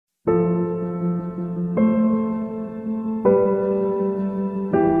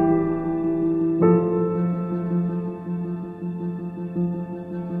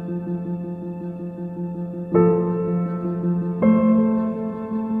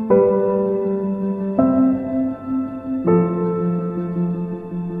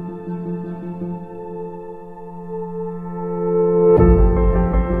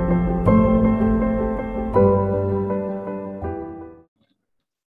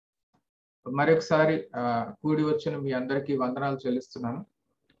మరొకసారి కూడి వచ్చిన మీ అందరికీ వందనాలు చెల్లిస్తున్నాను.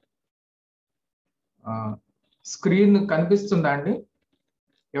 స్క్రీన్ కనిపిస్తుందా అండి?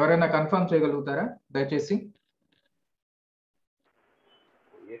 ఎవరైనా కన్ఫర్మ్ చేయగలుగుతారా దయచేసి?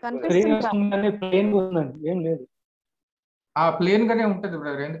 ప్లేన్ గానే ఉంటది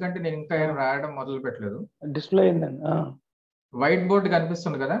బ్రదర్, ఎందుకంటే నేను ఇంకా ఏం రాయడం మొదలు పెట్టలేదు. డిస్ప్లే అయిందండి. వైట్ బోర్డ్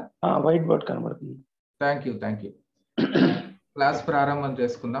కనిపిస్తుంది కదా? వైట్ బోర్డ్ కనబడుతుంది. Thank you. క్లాస్ ప్రారంభం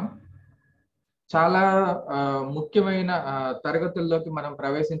చేసుకుందాం. చాలా ముఖ్యమైన తరగతుల్లోకి మనం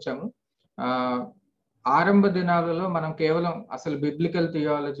ప్రవేశించాము. ఆరంభ దినాలలో మనం కేవలం అసలు బిబ్లికల్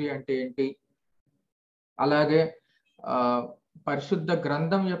థియాలజీ అంటే ఏంటి, అలాగే పరిశుద్ధ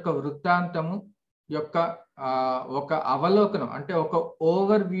గ్రంథం యొక్క వృత్తాంతము యొక్క ఒక అవలోకనం అంటే ఒక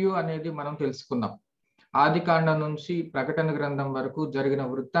ఓవర్ వ్యూ అనేది మనం తెలుసుకున్నాం. ఆదికాండం నుంచి ప్రకటన గ్రంథం వరకు జరిగిన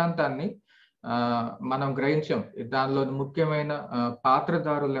వృత్తాంతాన్ని మనం గ్రహించాం. దానిలో ముఖ్యమైన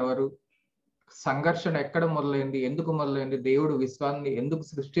పాత్రధారులు ఎవరు, సంఘర్షణ ఎక్కడ మొదలైంది, ఎందుకు మొదలైంది, దేవుడు విశ్వాన్ని ఎందుకు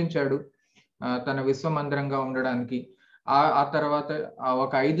సృష్టించాడు తన విశ్వమందిరంగా ఉండడానికి. ఆ తర్వాత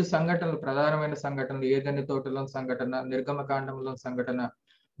ఒక 5 సంఘటనలు, ప్రధానమైన సంఘటనలు, ఏదెని తోటలో సంఘటన, నిర్గమకాండంలో సంఘటన,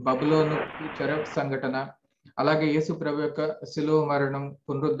 బబులోను చెరకు సంఘటన, అలాగే యేసు ప్రభు యొక్క శిలువ మరణం,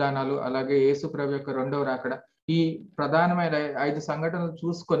 పునరుద్ధానాలు, అలాగే యేసు ప్రభు యొక్క రెండవ రాకడ. ఈ ప్రధానమైన 5 సంఘటనలు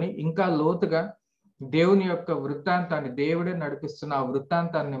చూసుకొని ఇంకా లోతుగా దేవుని యొక్క వృత్తాంతాన్ని, దేవుడే నడిపిస్తున్న ఆ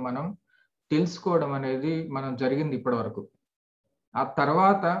వృత్తాంతాన్ని మనం తెలుసుకోవడం అనేది మనం జరిగింది ఇప్పటి వరకు. ఆ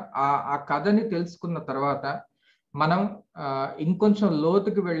తర్వాత ఆ కథని తెలుసుకున్న తర్వాత మనం ఇంకొంచెం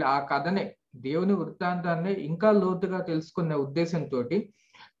లోతుకి వెళ్ళి ఆ కథనే, దేవుని వృత్తాంతాన్ని ఇంకా లోతుగా తెలుసుకునే ఉద్దేశంతో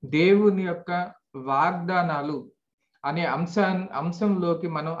దేవుని యొక్క వాగ్దానాలు అనే అంశంలోకి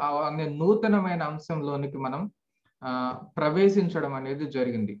మనం, అనే నూతనమైన అంశంలోనికి మనం ప్రవేశించడం అనేది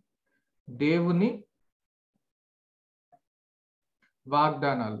జరిగింది. దేవుని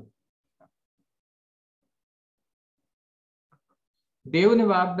వాగ్దానాలు, దేవుని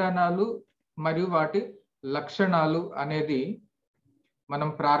వాగ్దానాలు మరియు వాటి లక్షణాలు అనేది మనం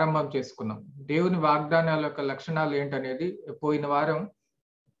ప్రారంభం చేసుకున్నాం. దేవుని వాగ్దానాల యొక్క లక్షణాలు ఏంటనేది పోయిన వారం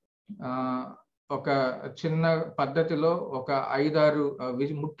ఒక చిన్న పద్ధతిలో ఒక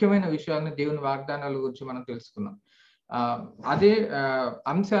 5-6 ముఖ్యమైన విషయాన్ని దేవుని వాగ్దానాల గురించి మనం తెలుసుకున్నాం. అదే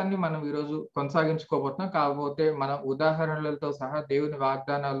అంశాన్ని మనం ఈరోజు కొనసాగించుకోబోతున్నాం. కాకపోతే మన ఉదాహరణలతో సహా దేవుని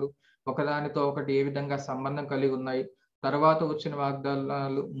వాగ్దానాలు ఒకదానితో ఒకటి ఏ విధంగా సంబంధం కలిగి ఉన్నాయి, తర్వాత వచ్చిన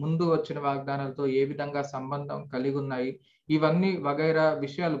వాగ్దానాలు ముందు వచ్చిన వాగ్దానాలతో ఏ విధంగా సంబంధం కలిగి ఉన్నాయి, ఇవన్నీ వగైరా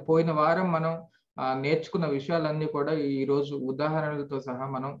విషయాలు పోయిన వారం మనం నేర్చుకున్న విషయాలన్నీ కూడా ఈ రోజు ఉదాహరణలతో సహా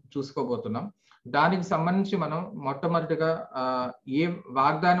మనం చూసుకోబోతున్నాం. దానికి సంబంధించి మనం మొట్టమొదటిగా ఏ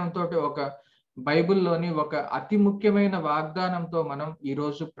వాగ్దానంతో, ఒక బైబిల్లోని ఒక అతి ముఖ్యమైన వాగ్దానంతో మనం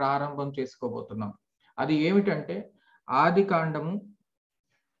ఈరోజు ప్రారంభం చేసుకోబోతున్నాం. అది ఏమిటంటే ఆదికాండము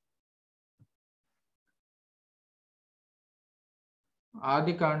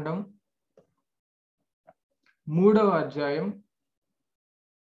 3వ అధ్యాయం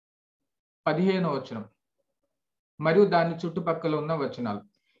 15వ వచనం మరియు దాని చుట్టుపక్కల ఉన్న వచనాలు.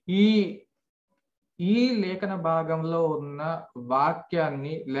 ఈ లేఖన భాగంలో ఉన్న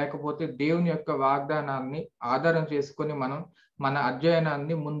వాక్యాన్ని లేకపోతే దేవుని యొక్క వాగ్దానాన్ని ఆధారం చేసుకొని మనం మన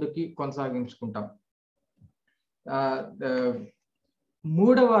అధ్యయనాన్ని ముందుకి కొనసాగించుకుంటాం.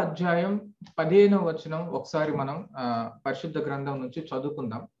 3వ అధ్యాయం 15వ వచనం ఒకసారి మనం పరిశుద్ధ గ్రంథం నుంచి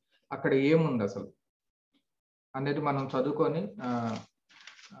చదువుకుందాం. అక్కడ ఏముంది అసలు అనేది మనం చదువుకొని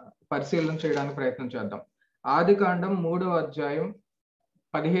పరిశీలన చేయడానికి ప్రయత్నం చేద్దాం. ఆదికాండం 3వ అధ్యాయం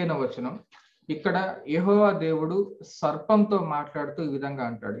 15వ వచనం. ఇక్కడ యెహోవా దేవుడు సర్పంతో మాట్లాడుతూ ఈ విధంగా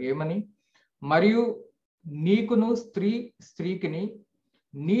అంటాడు. ఏమని? మరియు నీకును స్త్రీకిని,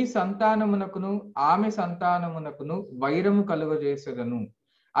 నీ సంతానమునకును ఆమె సంతానమునకును వైరము కలుగజేసేదను.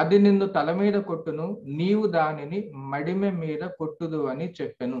 అది నిన్ను తల మీద కొట్టును, నీవు దానిని మడిమె మీద కొట్టుదు అని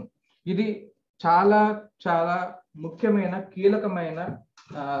చెప్పెను. ఇది చాలా చాలా ముఖ్యమైన కీలకమైన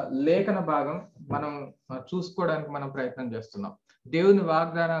లేఖన భాగం. మనం చూసుకోవడానికి మనం ప్రయత్నం చేస్తున్నాం. దేవుని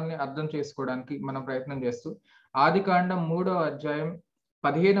వాగ్దానాన్ని అర్థం చేసుకోవడానికి మనం ప్రయత్నం చేస్తూ ఆదికాండం 3వ అధ్యాయం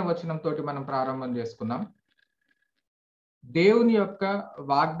 15వ వచనంతో మనం ప్రారంభం చేసుకున్నాం. దేవుని యొక్క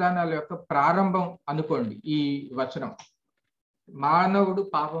వాగ్దానాల యొక్క ప్రారంభం అనుకోండి ఈ వచనం. మానవుడు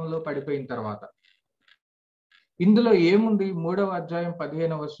పాపంలో పడిపోయిన తర్వాత ఇందులో ఏముంది? 3వ అధ్యాయం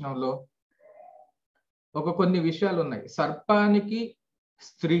 15వ వచనంలో కొన్ని విషయాలు ఉన్నాయి.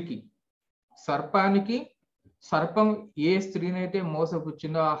 సర్పం ఏ స్త్రీనైతే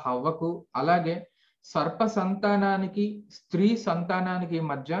మోసపుచ్చిందో ఆ హవ్వకు, అలాగే సర్ప సంతానానికి స్త్రీ సంతానానికి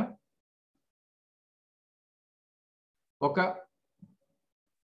మధ్య ఒక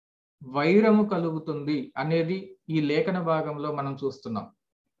వైరము కలుగుతుంది అనేది ఈ లేఖన భాగంలో మనం చూస్తున్నాం.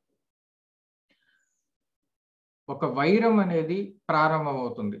 ఒక వైరం అనేది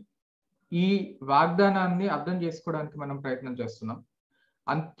ప్రారంభమవుతుంది. ఈ వాగ్దానాన్ని అర్థం చేసుకోవడానికి మనం ప్రయత్నం చేస్తున్నాం.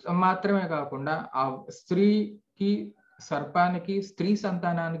 అంత మాత్రమే కాకుండా ఆ స్త్రీకి సర్పానికి, స్త్రీ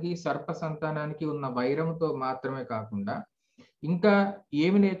సంతానానికి సర్ప సంతానానికి ఉన్న వైరంతో మాత్రమే కాకుండా ఇంకా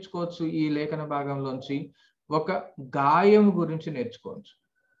ఏమి నేర్చుకోవచ్చు ఈ లేఖన భాగంలోంచి? ఒక గాయం గురించి నేర్చుకోవచ్చు.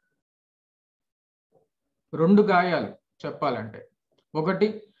 2 గాయాలు చెప్పాలంటే, ఒకటి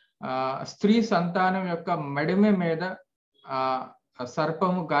స్త్రీ సంతానం యొక్క మెడమె మీద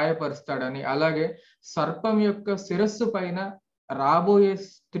సర్పము గాయపరుస్తాడని, అలాగే సర్పం యొక్క శిరస్సు పైన రాబోయే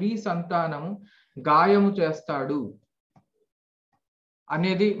స్త్రీ సంతానము గాయము చేస్తాడు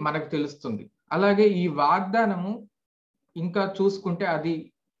అనేది మనకు తెలుస్తుంది. అలాగే ఈ వాగ్దానము ఇంకా చూసుకుంటే అది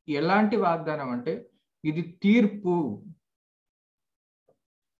ఎలాంటి వాగ్దానం అంటే, ఇది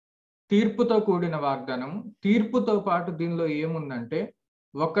తీర్పుతో కూడిన వాగ్దానం. తీర్పుతో పాటు దీనిలో ఏముందంటే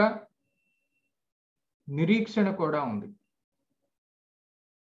ఒక నిరీక్షణ కూడా ఉంది.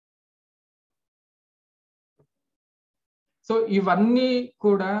 సో ఇవన్నీ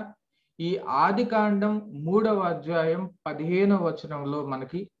కూడా ఈ ఆదికాండం 3వ అధ్యాయం 15వ వచనంలో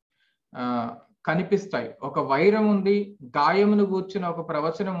మనకి కనిపిస్తాయి. ఒక వైరం ఉంది, గాయమును గూర్చిన ఒక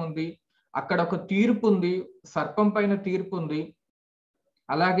ప్రవచనం ఉంది, అక్కడ ఒక తీర్పు ఉంది, సర్పం పైన తీర్పు ఉంది.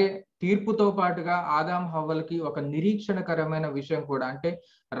 అలాగే తీర్పుతో పాటుగా ఆదాం హవ్వలకి ఒక నిరీక్షణకరమైన విషయం కూడా, అంటే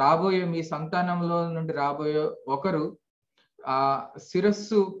రాబోయే మీ సంతానంలో నుండి రాబోయే ఒకరు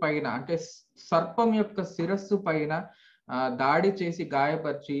శిరస్సు పైన, అంటే సర్పం యొక్క శిరస్సు పైన దాడి చేసి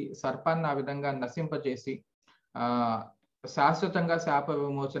గాయపరిచి సర్పాన్ని ఆ విధంగా నశింపచేసి శాశ్వతంగా శాప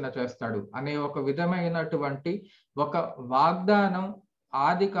విమోచన చేస్తాడు అనే ఒక విధమైనటువంటి ఒక వాగ్దానం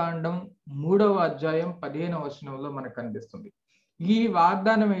ఆదికాండం 3వ అధ్యాయం 15వ వచనంలో మనకు కనిపిస్తుంది. ఈ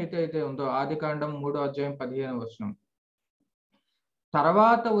వాగ్దానం ఏదైతే ఉందో ఆదికాండం 3వ అధ్యాయం 15వ వచనం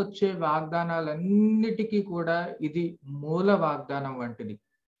తర్వాత వచ్చే వాగ్దానాలన్నిటికీ కూడా ఇది మూల వాగ్దానం వంటిది.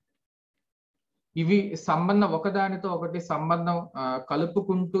 ఇవి ఒకదానితో ఒకటి సంబంధం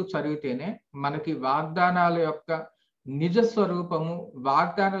కలుపుకుంటూ చదివితేనే మనకి వాగ్దానాల యొక్క నిజ స్వరూపము,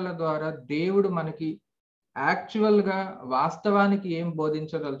 వాగ్దానాల ద్వారా దేవుడు మనకి యాక్చువల్ గా వాస్తవానికి ఏం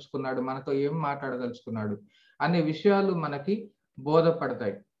బోధించదలుచుకున్నాడు, మనతో ఏం మాట్లాడదలుచుకున్నాడు అనే విషయాలు మనకి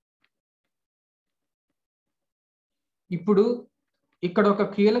బోధపడతాయి. ఇప్పుడు ఇక్కడ ఒక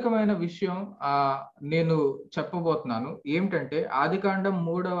కీలకమైన విషయం నేను చెప్పబోతున్నాను. ఏమిటంటే ఆదికాండం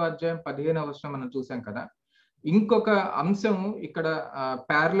 3వ అధ్యాయం 15వ వచనం మనం చూసాం కదా, ఇంకొక అంశము ఇక్కడ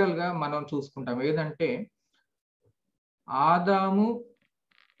ప్యారలల్ గా మనం చూసుకుంటాం. ఏదంటే ఆదాము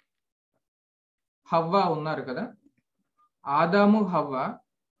హవ్వ ఉన్నారు కదా, ఆదాము హవ్వ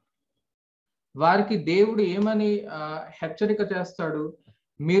వారికి దేవుడు ఏమని హెచ్చరిక చేస్తాడు?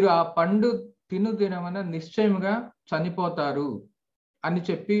 మీరు ఆ పండు తినుదినమన నిశ్చయముగా చనిపోతారు అని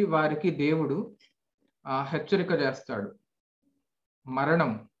చెప్పి వారికి దేవుడు హెచ్చరిక చేస్తాడు.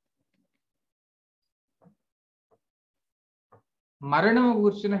 మరణం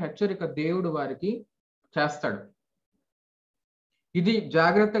గురించిన హెచ్చరిక దేవుడు వారికి చేస్తాడు. ఇది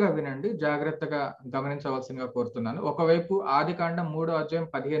జాగ్రత్తగా వినండి, జాగ్రత్తగా గమనించవలసిందిగా కోరుతున్నాను. ఒకవైపు ఆదికాండం 3వ అధ్యాయం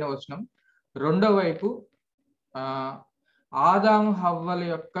 15వ వచనం, రెండో వైపు ఆదాము హవ్వల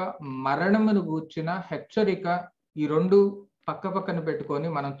యొక్క మరణమును గూర్చిన హెచ్చరిక. ఈ రెండు పక్క పక్కన పెట్టుకొని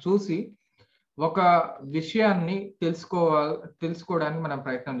మనం చూసి ఒక విషయాన్ని తెలుసుకోవడానికి మనం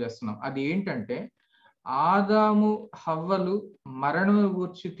ప్రయత్నం చేస్తున్నాం. అది ఏంటంటే ఆదాము హవ్వలు మరణమును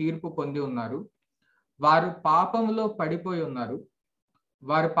గూర్చి తీర్పు పొంది ఉన్నారు. వారు పాపంలో పడిపోయి ఉన్నారు.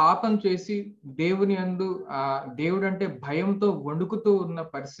 వారు పాపం చేసి దేవుని యందు దేవుడు అంటే భయంతో వణుకుతూ ఉన్న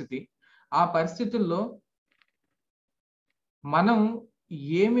పరిస్థితి. ఆ పరిస్థితుల్లో మనం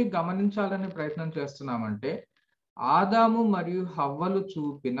ఏమి గమనించాలని ప్రయత్నం చేస్తున్నామంటే ఆదాము మరియు హవ్వలు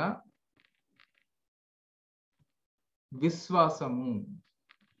చూపిన విశ్వాసము,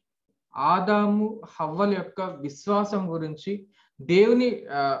 ఆదాము హవ్వల యొక్క విశ్వాసం గురించి దేవుని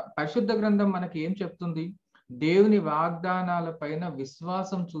పరిశుద్ధ గ్రంథం మనకి ఏం చెప్తుంది? దేవుని వాగ్దానాల పైన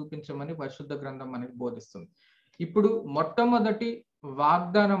విశ్వాసం చూపించమని పరిశుద్ధ గ్రంథం మనకి బోధిస్తుంది. ఇప్పుడు మొట్టమొదటి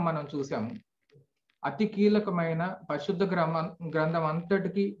వాగ్దానం మనం చూసాము, అతి కీలకమైన పరిశుద్ధ గ్రంథం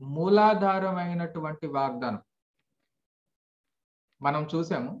అంతటికి మూలాధారమైనటువంటి వాగ్దానం మనం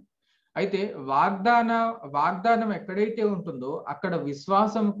చూసాము. అయితే వాగ్దానం ఎక్కడైతే ఉంటుందో అక్కడ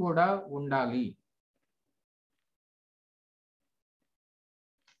విశ్వాసం కూడా ఉండాలి.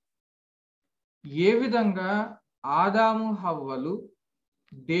 ఏ విధంగా ఆదాము హవ్వలు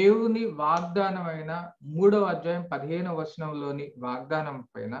దేవుని వాగ్దానమైన 3వ అధ్యాయం 15వ వచనంలోని వాగ్దానం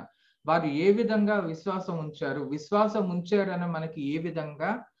పైన వారు ఏ విధంగా విశ్వాసం ఉంచారని మనకి ఏ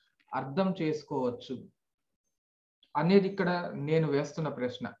విధంగా అర్థం చేసుకోవచ్చు అనేది ఇక్కడ నేను వేస్తున్న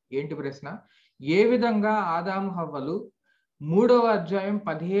ప్రశ్న. ఏంటి ప్రశ్న? ఏ విధంగా ఆదాము హవ్వలు 3వ అధ్యాయం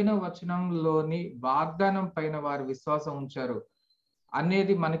 15వ వచనంలోని వాగ్దానం పైన వారు విశ్వాసం ఉంచారు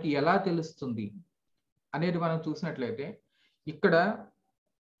అనేది మనకి ఎలా తెలుస్తుంది అనేది మనం చూసినట్లయితే, ఇక్కడ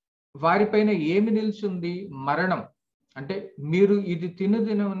వారిపైన ఏమి నిల్చుంది? మరణం. అంటే మీరు ఇది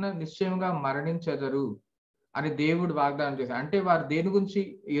తినుదినమున నిశ్చయంగా మరణించెదరు అని దేవుడు వాగ్దానం చేశారు. అంటే వారు దేని గురించి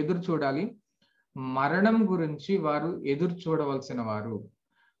ఎదురు చూడాలి? మరణం గురించి వారు ఎదురు చూడవలసిన వారు.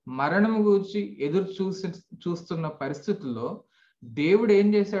 మరణం గురించి ఎదురు చూస్తున్న పరిస్థితుల్లో దేవుడు ఏం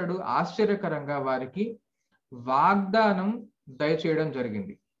చేశాడు? ఆశ్చర్యకరంగా వారికి వాగ్దానం దయచేయడం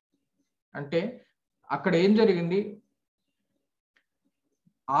జరిగింది. అంటే అక్కడ ఏం జరిగింది?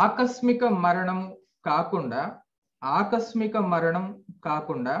 ఆకస్మిక మరణం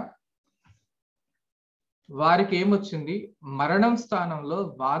కాకుండా వారికి ఏమొచ్చింది? మరణం స్థానంలో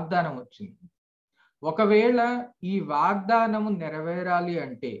వాగ్దానం వచ్చింది. ఒకవేళ ఈ వాగ్దానము నెరవేరాలి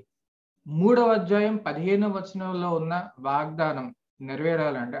అంటే 3వ అధ్యాయం 15వ వచనంలో ఉన్న వాగ్దానం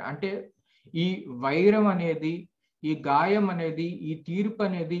నెరవేరాలంటే, అంటే ఈ వైరం అనేది, ఈ గాయం అనేది, ఈ తీర్పు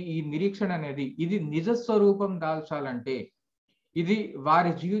అనేది, ఈ నిరీక్షణ అనేది ఇది నిజ స్వరూపం దాల్చాలంటే, ఇది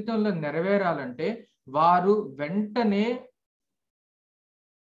వారి జీవితంలో నెరవేరాలంటే వారు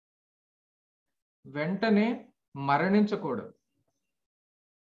వెంటనే మరణించకూడదు.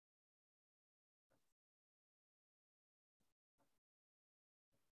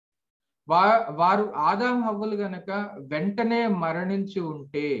 వారు ఆదాము హవ్వలు గనక వెంటనే మరణించి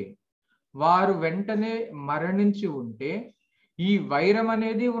ఉంటే ఈ వైరం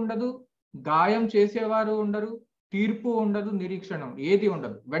అనేది ఉండదు, గాయం చేసేవారు ఉండరు, తీర్పు ఉండదు, నిరీక్షణ ఏది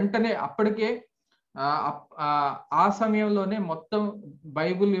ఉండదు. వెంటనే అప్పటికే ఆ సమయంలోనే మొత్తం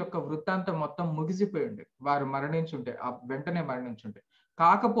బైబిల్ యొక్క వృత్తాంతం మొత్తం ముగిసిపోయి ఉండే వారు మరణించుంటే, వెంటనే మరణించుంటే.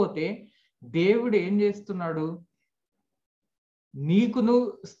 కాకపోతే దేవుడు ఏం చేస్తున్నాడు? నీకును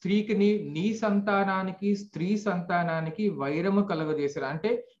స్త్రీకిని, నీ సంతానానికి స్త్రీ సంతానానికి వైరము కలుగజేశారు.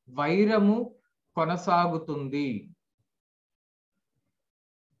 అంటే వైరము కొనసాగుతుంది.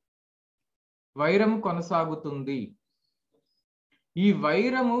 ఈ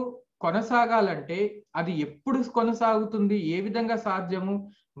వైరము కొనసాగాలంటే అది ఎప్పుడు కొనసాగుతుంది? ఏ విధంగా సాధ్యము?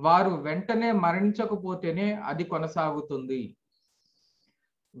 వారు వెంటనే మరణించకపోతేనే అది కొనసాగుతుంది.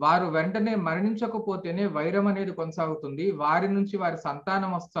 వారు వెంటనే మరణించకపోతేనే వైరం అనేది కొనసాగుతుంది. వారి నుంచి వారి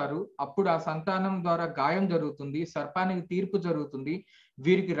సంతానం వస్తారు. అప్పుడు ఆ సంతానం ద్వారా గాయం జరుగుతుంది, సర్పానికి తీర్పు జరుగుతుంది,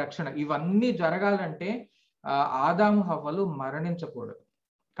 వీరికి రక్షణ. ఇవన్నీ జరగాలంటే ఆదాము హవ్వలు మరణించకూడదు.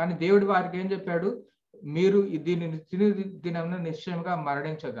 కానీ దేవుడు వారికి ఏం చెప్పాడు? మీరు దీనిని తినదినమున నిశ్చయంగా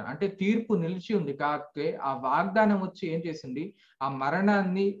మరణించదు. అంటే తీర్పు నిలిచి ఉంది. కాకపోతే ఆ వాగ్దానం వచ్చి ఏం చేసింది? ఆ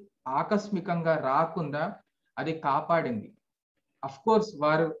మరణాన్ని ఆకస్మికంగా రాకుండా అది కాపాడింది. అఫ్ కోర్స్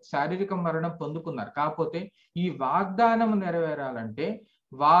వారు శారీరక మరణం పొందుకున్నారు. కాకపోతే ఈ వాగ్దానం నెరవేరాలంటే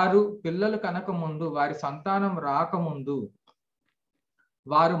వారు పిల్లలు కనకముందు, వారి సంతానం రాకముందు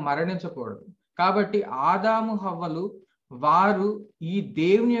వారు మరణించకూడదు. కాబట్టి ఆదాము హవ్వలు వారు ఈ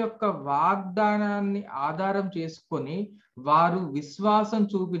దేవుని యొక్క వాగ్దానాన్ని ఆధారం చేసుకొని వారు విశ్వాసం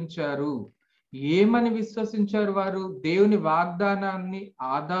చూపించారు. ఏమని విశ్వసించారు వారు? దేవుని వాగ్దానాన్ని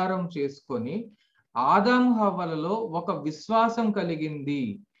ఆధారం చేసుకొని ఆదాము హవ్వలలో ఒక విశ్వాసం కలిగింది.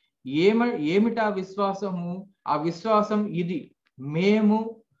 ఏమిటా విశ్వాసము? ఆ విశ్వాసం ఇది: మేము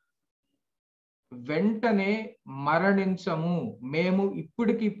వెంటనే మరణించము, మేము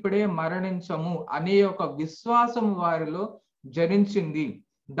ఇప్పటికిప్పుడే మరణించము అనే ఒక విశ్వాసం వారిలో జనించింది.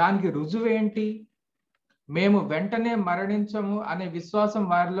 దానికి రుజువేంటి? మేము వెంటనే మరణించము అనే విశ్వాసం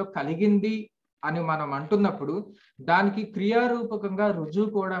వారిలో కలిగింది అని మనం అంటున్నప్పుడు దానికి క్రియారూపకంగా రుజువు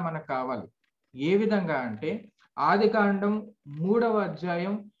కూడా మనకు కావాలి. ఏ విధంగా అంటే ఆదికాండం 3వ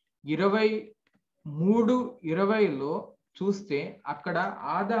అధ్యాయం 23:20లో చూస్తే అక్కడ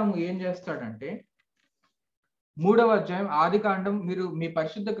ఆదాము ఏం చేస్తాడంటే, 3వ అధ్యాయం ఆదికాండం, మీరు మీ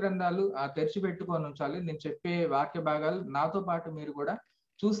పరిశుద్ధ గ్రంథాలు తెరిచిపెట్టుకొని ఉంచాలి. నేను చెప్పే వాక్య భాగాలు నాతో పాటు మీరు కూడా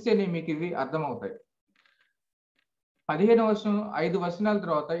చూస్తేనే మీకు ఇవి అర్థమవుతాయి. 15వ వచనం 5 వచనాల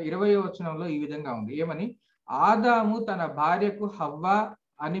తర్వాత 20వ వచనంలో ఈ విధంగా ఉంది. ఏమని? ఆదాము తన భార్యకు హవ్వ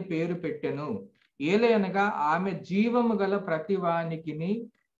అని పేరు పెట్టెను, ఏలయనగా ఆమె జీవము గల ప్రతివానికిని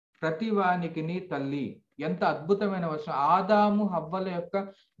తల్లి. ఎంత అద్భుతమైన వచనం! ఆదాము హవ్వల యొక్క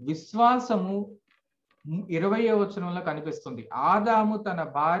విశ్వాసము 20వ వచనంలో కనిపిస్తుంది. ఆదాము తన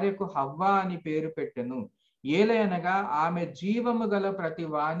భార్యకు హవ్వ అని పేరు పెట్టెను, ఏలయనగా ఆమె జీవము గల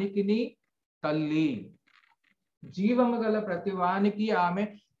ప్రతివానికిని తల్లి. జీవము గల ప్రతివానికి ఆమె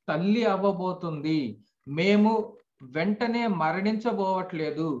తల్లి అవ్వబోతుంది. మేము వెంటనే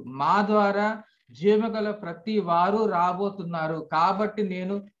మరణించబోవట్లేదు, మా ద్వారా జీవగల ప్రతి వారు రాబోతున్నారు. కాబట్టి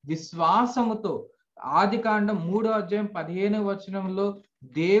నేను విశ్వాసముతో ఆదికాండం 3వ అధ్యాయం 15వ వచనంలో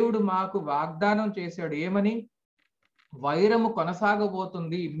దేవుడు మాకు వాగ్దానం చేశాడు ఏమని? వైరము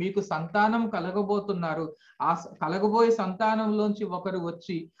కొనసాగబోతుంది, మీకు సంతానం కలగబోతున్నారు, కలగబోయే సంతానంలోంచి ఒకరు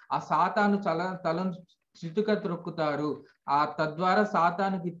వచ్చి ఆ సాతాను తలను చితుక త్రొక్కుతారు, తద్వారా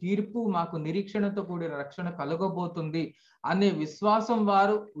సాతానికి తీర్పు, మాకు నిరీక్షణతో కూడిన రక్షణ కలగబోతుంది అనే విశ్వాసం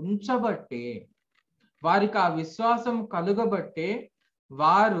వారు ఉంచబట్టే, వారికి ఆ విశ్వాసం కలుగబట్టే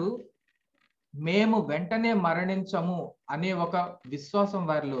వారు మేము వెంటనే మరణించము అనే ఒక విశ్వాసం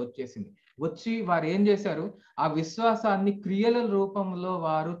వారిలో వచ్చి వారు ఏం చేశారు? ఆ విశ్వాసాన్ని క్రియల రూపంలో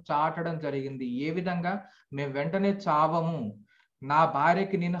వారు చాటడం జరిగింది. ఏ విధంగా? మేము వెంటనే చావము, నా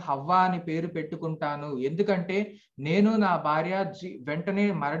భార్యకి నేను హవ్వ అని పేరు పెట్టుకుంటాను, ఎందుకంటే నేను నా భార్య వెంటనే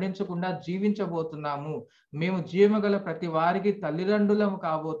మరణించకుండా జీవించబోతున్నాము, మేము జీవగల ప్రతి వారికి తల్లిదండ్రులము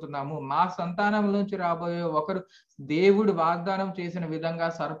కాబోతున్నాము, మా సంతానంలోంచి రాబోయే ఒకరు దేవుడు వాగ్దానం చేసిన విధంగా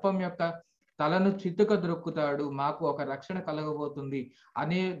సర్పం యొక్క తలను చితుక ద్రొక్కుతాడు, మాకు ఒక రక్షణ కలగబోతుంది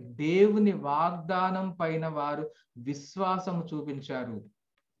అనే దేవుని వాగ్దానం పైన వారు విశ్వాసము చూపించారు.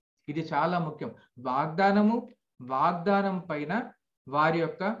 ఇది చాలా ముఖ్యం. వాగ్దానం పైన వారి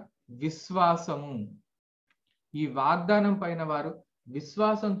యొక్క విశ్వాసము, ఈ వాగ్దానం పైన వారు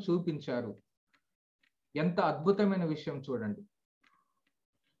విశ్వాసం చూపించారు. ఎంత అద్భుతమైన విషయం చూడండి.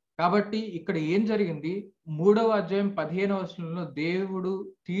 కాబట్టి ఇక్కడ ఏం జరిగింది? 3వ అధ్యాయం 15వ వచనంలో దేవుడు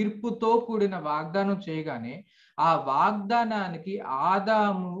తీర్పుతో కూడిన వాగ్దానం చేయగానే ఆ వాగ్దానానికి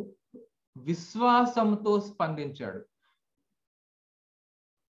ఆదాము విశ్వాసంతో స్పందించాడు.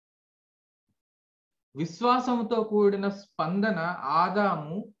 విశ్వాసంతో కూడిన స్పందన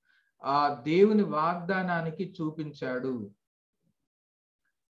ఆదాము ఆ దేవుని వాగ్దానానికి చూపించాడు.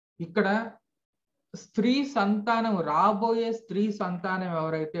 ఇక్కడ స్త్రీ సంతానం, రాబోయే స్త్రీ సంతానం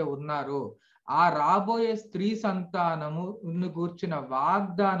ఎవరైతే ఉన్నారో ఆ రాబోయే స్త్రీ సంతానము గూర్చిన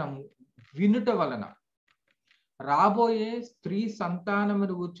వాగ్దానము వినుట వలన, రాబోయే స్త్రీ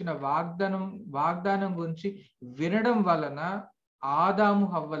సంతానమును గూర్చిన వాగ్దానం గురించి వినడం వలన ఆదాము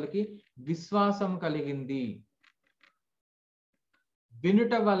హవ్వలకి విశ్వాసం కలిగింది.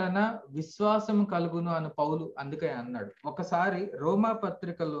 వినుట వలన విశ్వాసం కలుగును అని పౌలు అందుకే అన్నాడు. ఒకసారి రోమా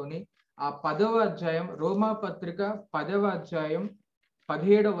పత్రికలోని ఆ 10వ అధ్యాయం, రోమా పత్రిక 10వ అధ్యాయం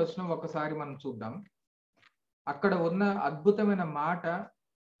 17వ వచనం ఒకసారి మనం చూద్దాం. అక్కడ ఉన్న అద్భుతమైన మాట,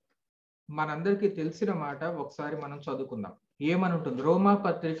 మనందరికీ తెలిసిన మాట ఒకసారి మనం చదువుకుందాం. ఏమని ఉంటుంది? రోమా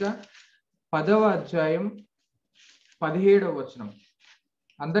పత్రిక 10వ అధ్యాయం 17వ వచనం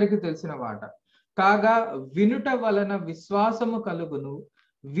అందరికీ తెలిసిన మాట. కాగా వినుట వలన విశ్వాసము కలుగును,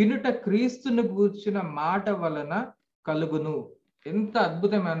 వినుట క్రీస్తును గూర్చిన మాట వలన కలుగును. ఎంత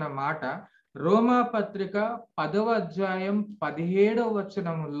అద్భుతమైన మాట! రోమా పత్రిక 10వ అధ్యాయం 17వ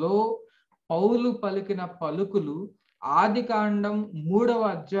వచనంలో పౌలు పలికిన పలుకులు ఆదికాండం 3వ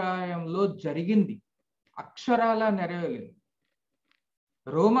అధ్యాయంలో జరిగింది, అక్షరాల నెరవేరింది.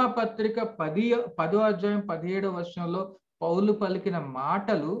 రోమా పత్రిక 10వ అధ్యాయం 17వ వచనంలో పౌలు పలికిన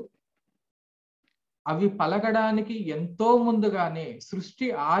మాటలు అవి పలకడానికి ఎంతో ముందుగానే, సృష్టి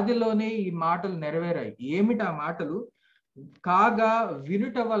ఆదిలోనే ఈ మాటలు నెరవేరాయి. ఏమిటి ఆ మాటలు? కాగా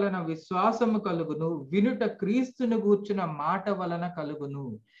వినుట వలన విశ్వాసము కలుగును, వినుట క్రీస్తును గూర్చిన మాట వలన కలుగును.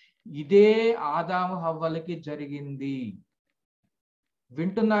 ఇదే ఆదాము హవ్వలకి జరిగింది.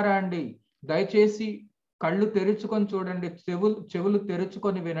 వింటున్నారా అండి? దయచేసి కళ్ళు తెరుచుకొని చూడండి, చెవులు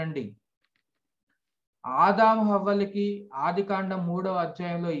తెరుచుకొని వినండి. ఆదాము హవ్వలకి ఆదికాండం 3వ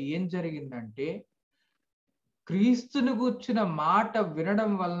అధ్యాయంలో ఏం జరిగిందంటే, క్రీస్తును గూర్చిన మాట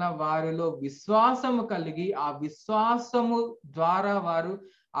వినడం వలన వారిలో విశ్వాసము కలిగి, ఆ విశ్వాసము ద్వారా వారు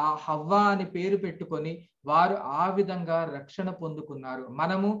ఆ హవ్వ అని పేరు పెట్టుకొని వారు ఆ విధంగా రక్షణ పొందుకున్నారు.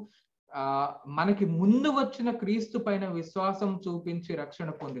 మనకి ముందు వచ్చిన క్రీస్తు పైన విశ్వాసం చూపించి రక్షణ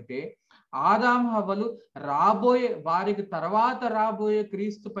పొందితే, ఆదాము హవ్వలు వారికి తర్వాత రాబోయే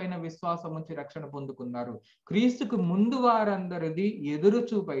క్రీస్తు పైన విశ్వాసం ఉంచి రక్షణ పొందుకున్నారు. క్రీస్తుకు ముందు వారందరిది ఎదురు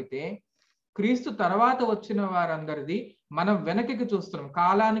చూపైతే, క్రీస్తు తర్వాత వచ్చిన వారందరిది మనం వెనకకి చూస్తున్నాం,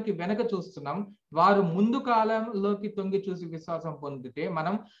 కాలానికి వెనక చూస్తున్నాం. వారు ముందు కాలంలోకి తొంగి చూసి విశ్వాసం పొందితే,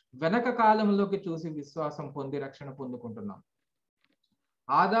 మనం వెనక కాలంలోకి చూసి విశ్వాసం పొంది రక్షణ పొందుకుంటున్నాం.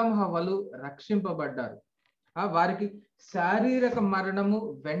 ఆదాము హవ్వలు రక్షింపబడ్డారు. వారికి శారీరక మరణము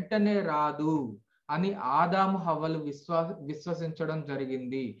వెంటనే రాదు అని ఆదాము హవ్వలు విశ్వసించడం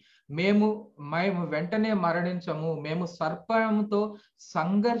జరిగింది. మేము వెంటనే మరణించము, మేము సర్పంతో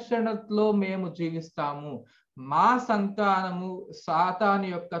సంఘర్షణలో మేము జీవిస్తాము, మా సంతానము సాతాను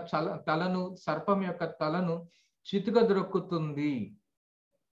యొక్క తలను, సర్పం యొక్క తలను చితుకద్రొక్కుతుంది.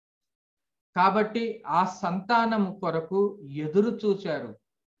 కాబట్టి ఆ సంతానము కొరకు ఎదురు చూచారు.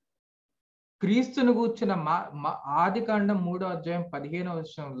 క్రీస్తును గూర్చిన ఆదికాండం 3వ అధ్యాయం 15వ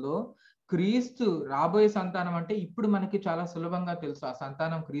వచనంలో క్రీస్తు రాబోయే సంతానం అంటే ఇప్పుడు మనకి చాలా సులభంగా తెలుసు ఆ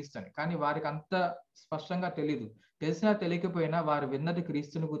సంతానం క్రీస్తు అని. కానీ వారికి అంత స్పష్టంగా తెలియదు. తెలిసినా తెలియకపోయినా వారు విన్నది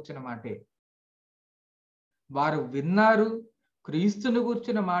క్రీస్తుని గూర్చిన మాటే. వారు విన్నారు, క్రీస్తుని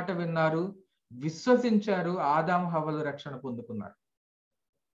గూర్చిన మాట విన్నారు, విశ్వసించారు, ఆదాము హవ్వలు రక్షణ పొందుకున్నారు.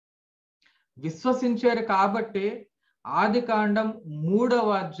 విశ్వసించారు కాబట్టి ఆదికాండం 3వ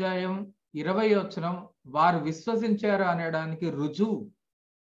అధ్యాయం 20వ వచనం వారు విశ్వసించారు అనడానికి రుజువు.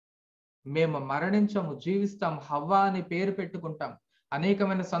 మేము మరణించము, జీవిస్తాం, హవ్వ అని పేరు పెట్టుకుంటాం,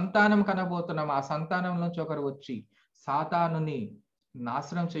 అనేకమైన సంతానం కనబోతున్నాం. ఆ సంతానం నుంచి ఒకరు వచ్చి సాతానుని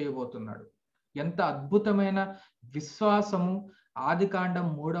నాశనం చేయబోతున్నాడు. ఎంత అద్భుతమైన విశ్వాసము ఆదికాండం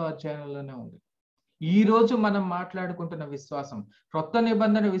 3వ అధ్యాయంలోనే ఉంది. ఈ రోజు మనం మాట్లాడుకుంటున్న విశ్వాసం, క్రొత్త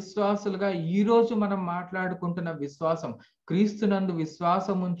నిబంధన విశ్వాసులుగా ఈ రోజు మనం మాట్లాడుకుంటున్న విశ్వాసం, క్రీస్తునందు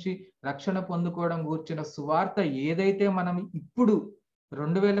విశ్వాసం ఉంచి రక్షణ పొందుకోవడం గూర్చిన సువార్త ఏదైతే మనం ఇప్పుడు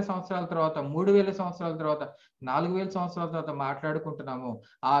 2000 సంవత్సరాల తర్వాత, 3000 సంవత్సరాల తర్వాత, 4000 సంవత్సరాల తర్వాత మాట్లాడుకుంటున్నామో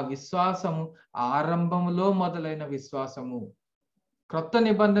ఆ విశ్వాసము ఆరంభములో మొదలైన విశ్వాసము. క్రొత్త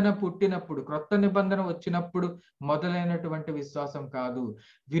నిబంధన పుట్టినప్పుడు, క్రొత్త నిబంధన వచ్చినప్పుడు మొదలైనటువంటి విశ్వాసం కాదు.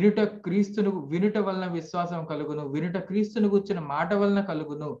 వినుట వలన విశ్వాసం కలుగును, వినుట క్రీస్తును గుర్చిన మాట వలన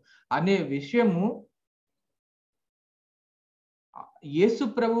కలుగును అనే విషయము యేసు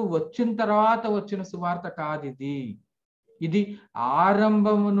ప్రభు వచ్చిన తర్వాత వచ్చిన సువార్త కాదు ఇది. ఇది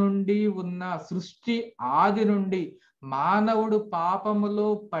ఆరంభము నుండి ఉన్న, సృష్టి ఆది నుండి, మానవుడు పాపములో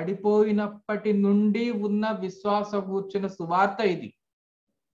పడిపోయినప్పటి నుండి ఉన్న విశ్వాసం కూర్చున్న సువార్త ఇది.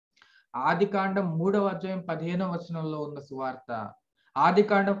 ఆదికాండం 3వ అధ్యాయం 15వ వచనంలో ఉన్న సువార్త,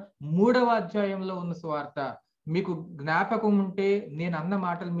 ఆదికాండం 3వ అధ్యాయంలో ఉన్న సువార్త. మీకు జ్ఞాపకం ఉంటే, నేను అన్న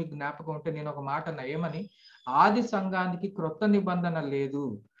మాటలు మీకు జ్ఞాపకం ఉంటే, నేను ఒక మాట అన్నా ఏమని, ఆది సంఘానికి క్రొత్త నిబంధన లేదు,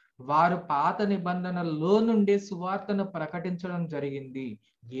 వారు పాత నిబంధనలో నుండే సువార్తను ప్రకటించడం జరిగింది.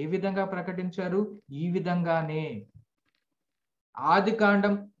 ఏ విధంగా ప్రకటించారు? ఈ విధంగానే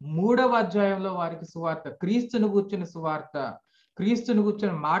ఆదికాండం 3వ అధ్యాయంలో వారికి సువార్త, క్రీస్తును గూర్చిన సువార్త, క్రీస్తును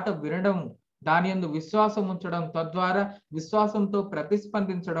గూర్చిన మాట వినడం, దాని యందు విశ్వాసం ఉంచడం, తద్వారా విశ్వాసంతో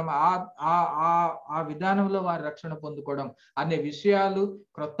ప్రతిస్పందించడం, ఆ విధానంలో వారి రక్షణ పొందుకోవడం అనే విషయాలు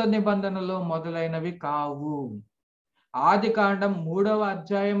క్రొత్త నిబంధనలో మొదలైనవి కావు. ఆదికాండం 3వ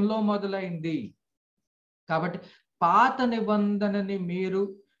అధ్యాయంలో మొదలైంది. కాబట్టి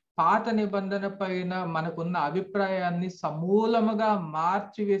పాత నిబంధన పైన మనకున్న అభిప్రాయాన్ని సమూలముగా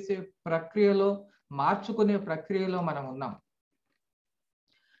మార్చివేసే ప్రక్రియలో, మార్చుకునే ప్రక్రియలో మనం ఉన్నాం.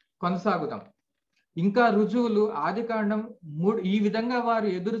 కొనసాగుదాం. ఇంకా రుజువులు ఆదికాండం 3 ఈ విధంగా వారు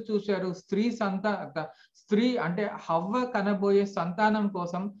ఎదురు చూశారు. స్త్రీ అంటే హవ్వ కనబోయే సంతానం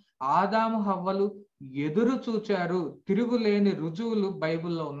కోసం ఆదాము హవ్వలు ఎదురు చూచారు. తిరుగులేని రుజువులు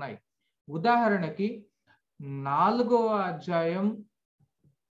బైబిల్లో ఉన్నాయి. ఉదాహరణకి 4వ అధ్యాయం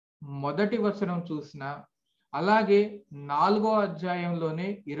 1వ వచనం చూసిన, అలాగే 4వ అధ్యాయంలోనే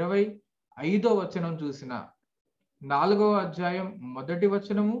 25వ వచనం చూసిన, 4వ అధ్యాయం 1వ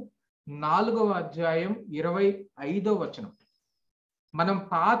వచనము, 4వ అధ్యాయం 25వ వచనం. మనం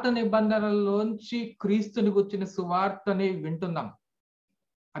పాత నిబంధనలోంచి క్రీస్తుని గుర్చిన సువార్తని వింటున్నాం.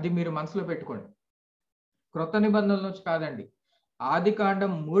 అది మీరు మనసులో పెట్టుకోండి. క్రొత్త నిబంధనలోంచి కాదండి.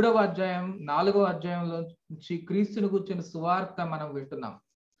 ఆదికాండం 3వ అధ్యాయం 4వ అధ్యాయంలోంచి క్రీస్తుని గుర్చిన సువార్త మనం వింటున్నాం.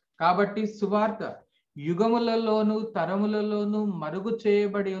 కాబట్టి సువార్త యుగములలోను తరములలోను మరుగు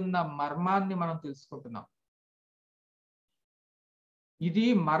చేయబడి ఉన్న మర్మాన్ని మనం తెలుసుకుంటున్నాం. ఇది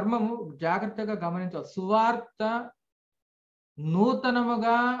మర్మము, జాగ్రత్తగా గమనించాలి. సువార్త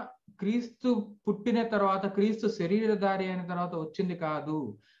నూతనముగా క్రీస్తు పుట్టిన తర్వాత, క్రీస్తు శరీరధారి అయిన తర్వాత వచ్చింది కాదు.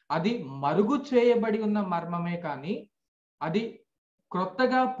 అది మరుగు చేయబడి ఉన్న మర్మమే, కానీ అది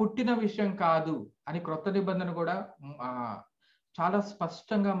క్రొత్తగా పుట్టిన విషయం కాదు అని క్రొత్త నిబంధన కూడా చాలా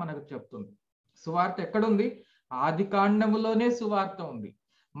స్పష్టంగా మనకు చెప్తుంది. సువార్త ఎక్కడుంది? ఆదికాండములోనే సువార్త ఉంది.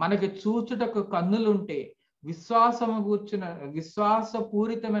 మనకి చూచుటకు కన్నులుంటే,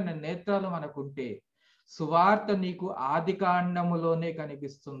 విశ్వాసపూరితమైన నేత్రాలు మనకుంటే, సువార్త నీకు ఆదికాండములోనే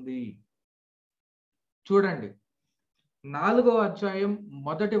కనిపిస్తుంది. చూడండి, 4వ అధ్యాయం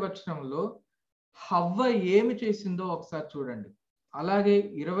 1వ వచనంలో హవ్వ ఏమి చేసిందో ఒకసారి చూడండి. అలాగే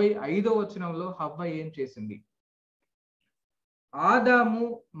 25వ వచనంలో హవ్వ ఏం చేసింది. ఆదాము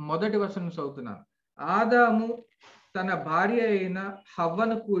 1వ వచనం చదువుతున్నాను. ఆదాము తన భార్య అయిన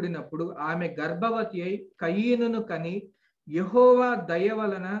హవ్వను కూడినప్పుడు ఆమె గర్భవతి అయి కయీనును కని, యెహోవా దయ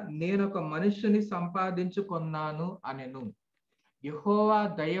వలన నేనొక మనుష్యుని సంపాదించుకున్నాను అనెను. యెహోవా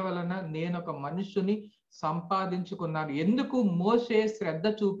దయ వలన నేనొక మనుష్యుని సంపాదించుకున్నాను. ఎందుకు మోషే శ్రద్ధ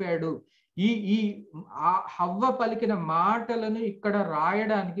చూపాడు? ఈ హవ్వ పలికిన మాటలను ఇక్కడ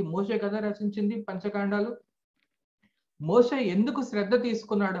రాయడానికి. మోషే కదా రచించింది పంచకాండాలు. మోషే ఎందుకు శ్రద్ధ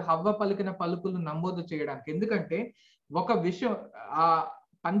తీసుకున్నాడు హవ్వ పలికిన పలుకులు నమోదు చేయడానికి? ఎందుకంటే ఒక విషయం, ఆ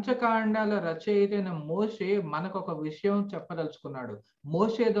పంచకాండాల రచయిత అయిన మోషే మనకు ఒక విషయం చెప్పదలుచుకున్నాడు.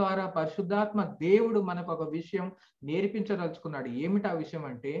 మోషే ద్వారా పరిశుద్ధాత్మ దేవుడు మనకు ఒక విషయం నేర్పించదలుచుకున్నాడు. ఏమిటి ఆ విషయం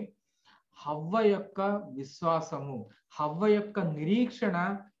అంటే హవ్వ యొక్క విశ్వాసము, హవ్వ యొక్క నిరీక్షణ.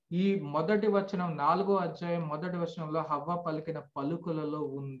 ఈ మొదటి వచనం 4వ అధ్యాయం మొదటి వచనంలో హవ్వ పలికిన పలుకులలో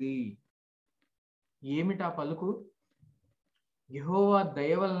ఉంది. ఏమిటి ఆ పలుకు? యెహోవా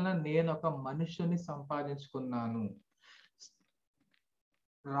దయ వలన నేను ఒక మనుష్యుని సంపాదించుకున్నాను.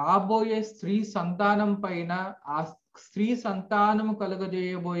 రాబోయే స్త్రీ సంతానం పైన, ఆ స్త్రీ సంతానము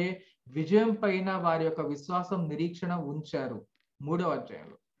కలుగజేయబోయే విజయం పైన వారి యొక్క విశ్వాసం నిరీక్షణ ఉంచారు 3వ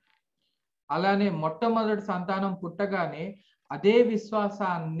అధ్యాయంలో. అలానే మొట్టమొదటి సంతానం పుట్టగానే అదే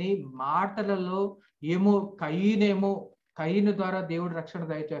విశ్వాసాన్ని మాటలలో కయీను ద్వారా దేవుడు రక్షణ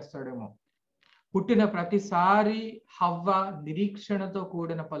దయచేస్తాడేమో, పుట్టిన ప్రతిసారి హవ్వ నిరీక్షణతో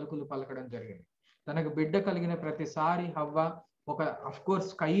కూడిన పలుకులు పలకడం జరిగింది. తనకు బిడ్డ కలిగిన ప్రతిసారి హవ్వ, ఒక అఫ్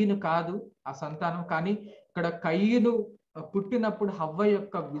కోర్స్ కయీను కాదు ఆ సంతానం, కానీ ఇక్కడ కయీను పుట్టినప్పుడు హవ్వ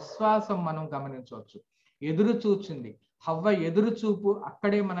యొక్క విశ్వాసం మనం గమనించవచ్చు. ఎదురు చూచింది హవ్వ, ఎదురు చూపు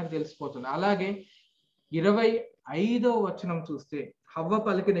అక్కడే మనకు తెలిసిపోతుంది. అలాగే 25వ వచనం చూస్తే హవ్వ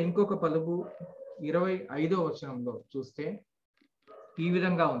పలికిన ఇంకొక పలుకు 25వ వచనంలో చూస్తే ఈ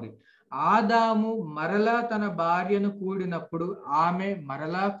విధంగా ఉంది. ఆదాము మరలా తన భార్యను కూడినప్పుడు ఆమె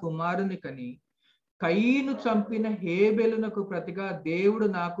మరలా కుమారుని కని, కయీను చంపిన హేబెలునకు ప్రతిగా దేవుడు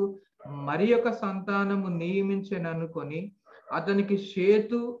నాకు మరి ఒక సంతానము నియమించెననుకొని అతనికి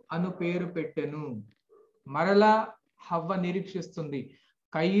షేతు అను పేరు పెట్టెను. మరలా హవ్వ నిరీక్షిస్తుంది.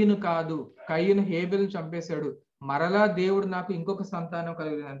 కయీను కాదు, కయీను హేబెలు చంపేశాడు, మరలా దేవుడు నాకు ఇంకొక సంతానం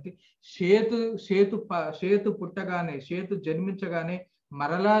కలిగినంటే షేతు పుట్టగానే, షేతు జన్మించగానే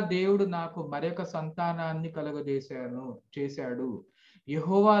మరలా దేవుడు నాకు మరొక సంతానాన్ని చేశాడు.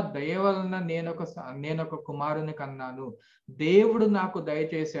 యెహోవా దయ వలన నేనొక కుమారుని కన్నాను. దేవుడు నాకు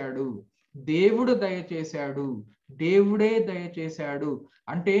దయచేశాడు, దేవుడే దయచేశాడు.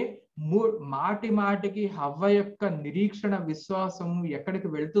 అంటే మాటికి హవ్వ యొక్క నిరీక్షణ విశ్వాసము ఎక్కడికి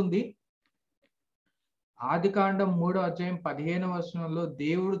వెళ్తుంది? ఆదికాండం 3వ అధ్యాయం 15వ వచనంలో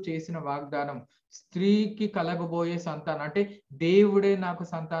దేవుడు చేసిన వాగ్దానం, స్త్రీకి కలగబోయే సంతానం, అంటే దేవుడే నాకు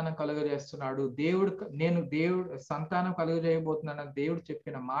సంతానం కలుగజేస్తున్నాడు, దేవుడు సంతానం కలుగజేయబోతున్నానని దేవుడు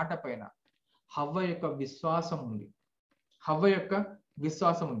చెప్పిన మాట పైన హవ్వ యొక్క విశ్వాసం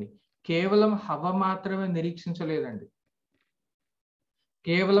ఉంది. కేవలం హవ్వ మాత్రమే నిరీక్షించలేదండి,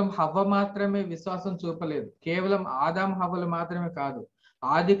 కేవలం హవ్వ మాత్రమే విశ్వాసం చూపలేదు, కేవలం ఆదాం హవ్వలు మాత్రమే కాదు.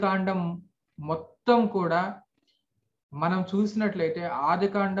 ఆదికాండం మొత్తం కూడా మనం చూసినట్లయితే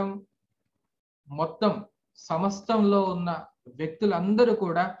ఆదికాండం మొత్తం సమస్తంలో ఉన్న వ్యక్తులందరూ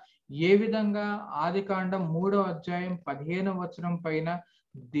కూడా ఏ విధంగా ఆదికాండం 3వ అధ్యాయం 15వ వచనం పైన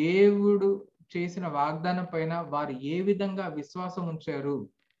దేవుడు చేసిన వాగ్దానం పైన వారు ఏ విధంగా విశ్వాసం ఉంచారు,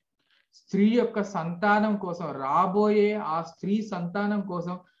 స్త్రీ యొక్క సంతానం కోసం, రాబోయే ఆ స్త్రీ సంతానం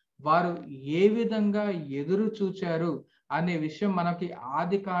కోసం వారు ఏ విధంగా ఎదురు చూచారు అనే విషయం మనకి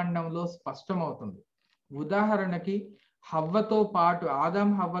ఆదికాండంలో స్పష్టమవుతుంది. ఉదాహరణకి హవ్వతో పాటు ఆదాం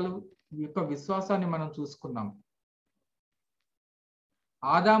హవ్వలు యొక్క విశ్వాసాన్ని మనం చూసుకున్నాం.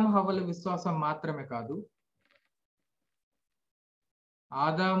 ఆదాము హవ్వల విశ్వాసం మాత్రమే కాదు,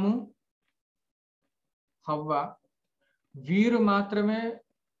 ఆదాము హవ్వ వీరు మాత్రమే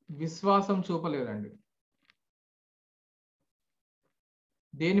విశ్వాసం చూపలేదండి.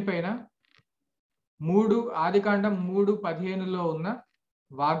 దేనిపైన? ఆదికాండం 3:15లో ఉన్న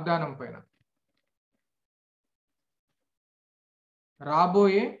వాగ్దానం పైన,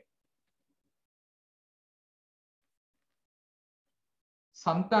 రాబోయే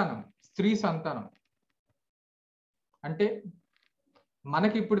సంతానం, స్త్రీ సంతానం. అంటే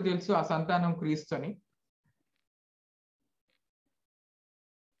మనకి ఇప్పుడు తెలుసు ఆ సంతానం క్రీస్తు అని.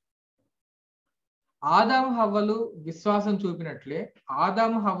 ఆదాము హవ్వలు విశ్వాసం చూపినట్లే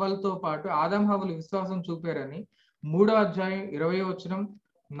ఆదాము హవ్వలతో పాటు ఆదాము హవ్వలు విశ్వాసం చూపారని 3వ అధ్యాయం 20వ వచనం,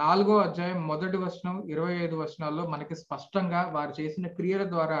 4వ అధ్యాయం 1వ వచనం, 25 వచనాల్లో మనకి స్పష్టంగా వారు చేసిన క్రియల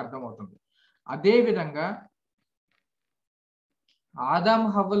ద్వారా అర్థమవుతుంది. అదే విధంగా ఆదాము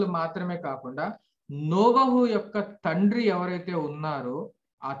హవ్వలు మాత్రమే కాకుండా నోవహు యొక్క తండ్రి ఎవరైతే ఉన్నారో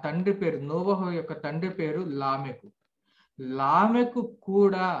ఆ తండ్రి పేరు, నోవహు యొక్క తండ్రి పేరు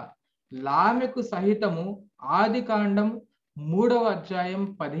లామెకు సహితము ఆదికాండం 3వ అధ్యాయం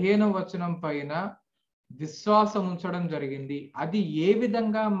 15వ వచనం పైన విశ్వాసం ఉంచడం జరిగింది. అది ఏ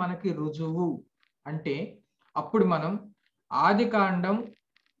విధంగా మనకి రుజువు అంటే, అప్పుడు మనం ఆదికాండం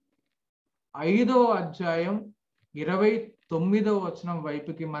 5వ అధ్యాయం 29వ వచనం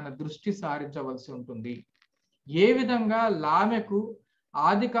వైపుకి మన దృష్టి సారించవలసి ఉంటుంది. ఏ విధంగా లామెకు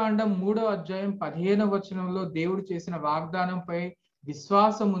ఆదికాండం 3వ అధ్యాయం 15వ వచనంలో దేవుడు చేసిన వాగ్దానంపై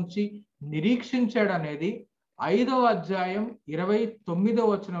విశ్వాసం ఉంచి నిరీక్షించాడు అనేది 5వ అధ్యాయం 29వ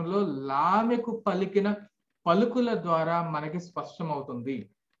వచనంలో లామెకు పలికిన పలుకుల ద్వారా మనకి స్పష్టమవుతుంది.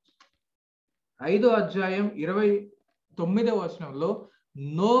 5వ అధ్యాయం 29వ వచనంలో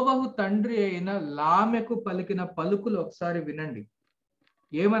నోవహు తండ్రి అయిన లామెకు పలికిన పలుకులు ఒకసారి వినండి.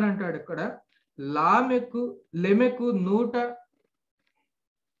 ఏమనంటాడు ఇక్కడ? లెమెకు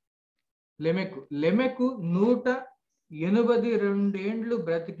 182 ఏండ్లు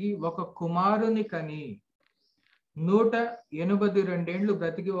బ్రతికి ఒక కుమారుని కని 182 ఏండ్లు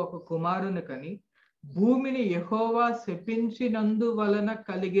బ్రతికి ఒక కుమారుని కని భూమిని యెహోవా శపించినందువలన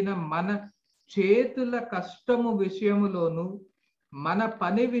కలిగిన మన చేతుల కష్టము విషయములోను మన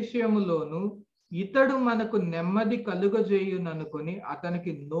పని విషయములోను ఇతడు మనకు నెమ్మది కలుగజేయుననుకొని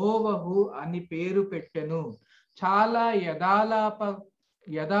అతనికి నోవహు అని పేరు పెట్టెను. చాలా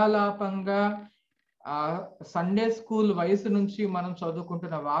యథాలాపంగా సండే స్కూల్ వయసు నుంచి మనం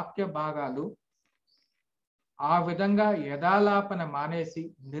చదువుకుంటున్న వాక్య భాగాలు ఆ విధంగా యథాలాపన మానేసి,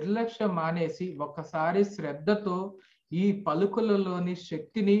 నిర్లక్ష్యం మానేసి, ఒక్కసారి శ్రద్ధతో ఈ పలుకులలోని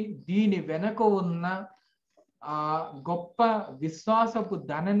శక్తిని, దీని వెనక ఉన్న గొప్ప విశ్వాసపు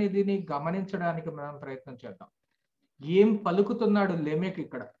ధననిధిని గమనించడానికి మనం ప్రయత్నం చేద్దాం. ఏం పలుకుతున్నాడు లెమెకు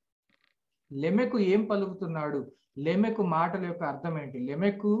ఇక్కడ? లెమెకు ఏం పలుకుతున్నాడు? లెమెకు మాటల యొక్క అర్థం ఏంటి?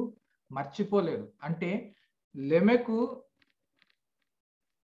 లెమెకు మర్చిపోలేదు అంటే లెమెకు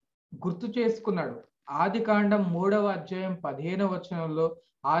గుర్తు చేసుకున్నాడు. ఆదికాండం 3వ అధ్యాయం 15వ వచనంలో,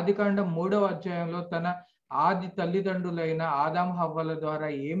 ఆదికాండం 3వ అధ్యాయంలో తన ఆది తల్లిదండ్రులైన ఆదాము హవ్వల ద్వారా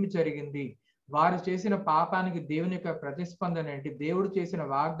ఏమి జరిగింది, వారు చేసిన పాపానికి దేవుని యొక్క ప్రతిస్పందన ఏంటి, దేవుడు చేసిన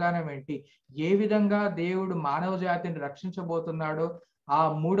వాగ్దానం ఏంటి, ఏ విధంగా దేవుడు మానవ జాతిని రక్షించబోతున్నాడో ఆ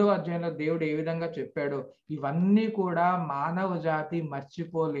 3వ అధ్యాయంలో దేవుడు ఏ విధంగా చెప్పాడో ఇవన్నీ కూడా మానవ జాతి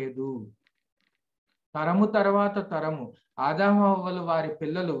మర్చిపోలేదు. తరము తర్వాత తరము ఆదాము హవ్వలు వారి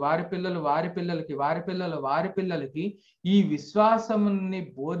పిల్లలు వారి పిల్లలు వారి పిల్లలకి వారి పిల్లలు వారి పిల్లలకి ఈ విశ్వాసాన్ని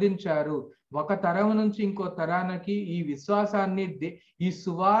బోధించారు. ఒక తరం నుంచి ఇంకో తరానికి ఈ విశ్వాసాన్ని, ఈ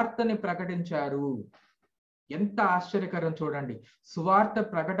సువార్తని ప్రకటించారు. ఎంత ఆశ్చర్యకరం చూడండి. సువార్త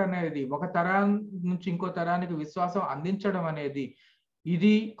ప్రకటన అనేది, ఒక తరం నుంచి ఇంకో తరానికి విశ్వాసం అందించడం అనేది,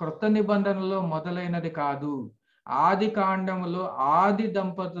 ఇది క్రొత్త నిబంధనలో మొదలైనది కాదు. ఆది కాండములో ఆది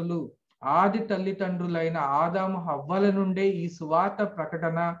దంపతులు, ఆది తల్లిదండ్రులైన ఆదాము హవ్వల నుండే ఈ సువార్త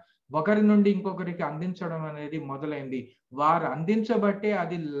ప్రకటన ఒకరి నుండి ఇంకొకరికి అందించడం అనేది మొదలైంది. వారు అందించబట్టే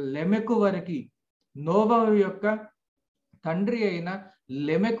అది లెమెకు వరకు, నోవహు యొక్క తండ్రి అయిన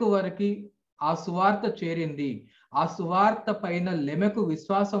లెమెకు వరకు ఆ సువార్త చేరింది. ఆ సువార్త పైన లెమెకు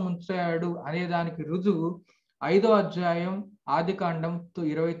విశ్వాసం ఉంచాడు అనే దానికి రుజువు 5వ అధ్యాయం ఆదికాండం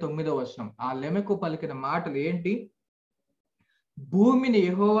 29వ వచనం. ఆ లెమెకు పలికిన మాటలు ఏంటి? భూమిని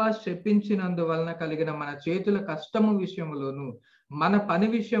యెహోవా శపించినందువలన కలిగిన మన చేతుల కష్టము విషయంలోను మన పని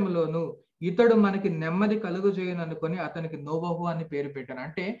విషయంలోను ఇతడు మనకి నెమ్మది కలుగజేయననుకొని అతనికి నోవహు అని పేరు పెట్టాను.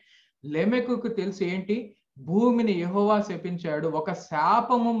 అంటే లెమెకుకు తెలిసి ఏంటి? భూమిని యెహోవా శపించాడు. ఒక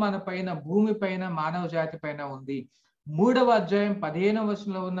శాపము మన పైన, భూమి పైన, మానవ జాతి పైన ఉంది. 3వ అధ్యాయం 15వ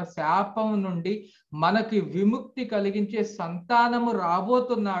వచనంలో ఉన్న శాపం నుండి మనకి విముక్తి కలిగించే సంతానము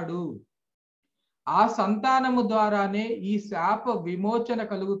రాబోతున్నాడు. ఆ సంతానము ద్వారానే ఈ శాప విమోచన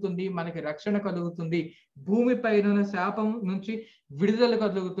కలుగుతుంది, మనకి రక్షణ కలుగుతుంది, భూమి పైన శాపం నుంచి విడుదల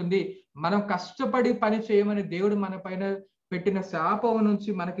కలుగుతుంది. మనం కష్టపడి పని చేయమని దేవుడు మన పైన పెట్టిన శాపం నుంచి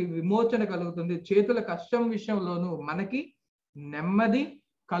మనకి విమోచన కలుగుతుంది. చేతుల కష్టం విషయంలోనూ మనకి నెమ్మది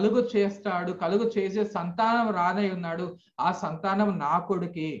కలుగు చేస్తాడు. కలుగు చేసే సంతానం రానై ఉన్నాడు. ఆ సంతానం నా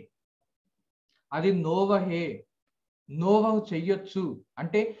కొడుకే, అది నోవహే. నోవహు చెయ్యొచ్చు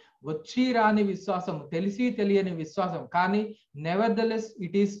అంటే వచ్చి రాని విశ్వాసం, తెలిసి తెలియని విశ్వాసం, కానీ nevertheless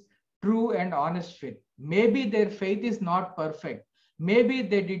it is true and honest faith. Maybe their faith is not perfect, maybe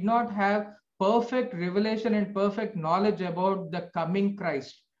they did not have perfect revelation and perfect knowledge about the coming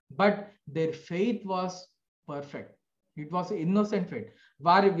Christ, but their faith was perfect. It was innocent faith.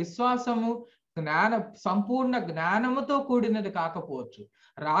 వారి విశ్వాసము సంపూర్ణ జ్ఞానముతో కూడినది కాకపోవచ్చు.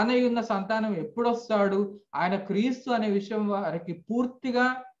 రానయ్యున్న సంతానం ఎప్పుడొస్తాడు, ఆయన క్రీస్తు అనే విషయం వారికి పూర్తిగా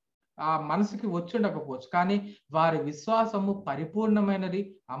ఆ మనసుకి వచ్చుండకపోవచ్చు. కానీ వారి విశ్వాసము పరిపూర్ణమైనది,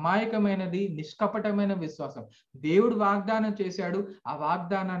 అమాయకమైనది, నిష్కపటమైన విశ్వాసం. దేవుడు వాగ్దానం చేశాడు, ఆ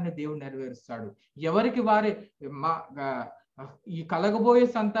వాగ్దానాన్ని దేవుడు నెరవేరుస్తాడు. ఎవరికి వారే ఈ కలగబోయే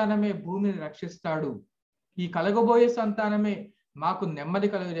సంతానమే భూమిని రక్షిస్తాడు, ఈ కలగబోయే సంతానమే మాకు నెమ్మది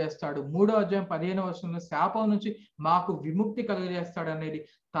కలుగజేస్తాడు. 3వ అధ్యాయం 15వ వచనంలో శాపం నుంచి మాకు విముక్తి కలుగజేస్తాడు అనేది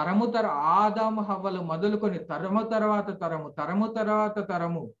తరము ఆదాము హవ్వలు మొదలుకొని తరము తర్వాత తరము, తరము తర్వాత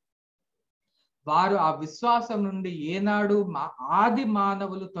తరము వారు ఆ విశ్వాసం నుండి ఏనాడు ఆది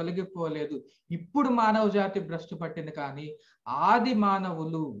మానవులు తొలగిపోలేదు. ఇప్పుడు మానవ జాతి భ్రష్టు పట్టింది, కానీ ఆది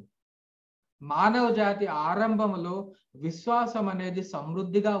మానవ జాతి ఆరంభంలో విశ్వాసం అనేది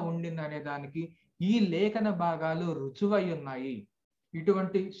సమృద్ధిగా ఉండింది అనే దానికి ఈ లేఖన భాగాలు రుజువై ఉన్నాయి.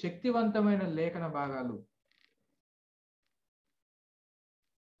 ఇటువంటి శక్తివంతమైన లేఖన భాగాలు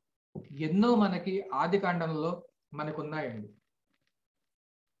ఎన్నో మనకి ఆది కాండంలో మనకున్నాయండి.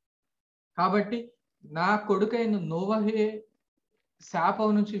 కాబట్టి నా కొడుకైన నోవహే శాపం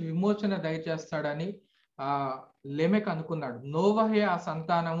నుంచి విమోచన దయచేస్తాడని లెమెక్ అనుకున్నాడు. నోవహే ఆ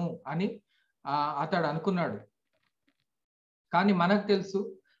సంతానము అని అతడు అనుకున్నాడు. కానీ మనకు తెలుసు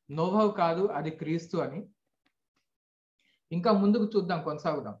నోవహు కాదు, అది క్రీస్తు అని. ఇంకా ముందుకు చూద్దాం,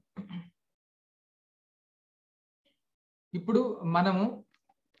 కొనసాగుదాం. ఇప్పుడు మనము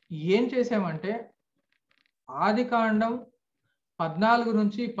ఏం చేసామంటే ఆది కాండం 14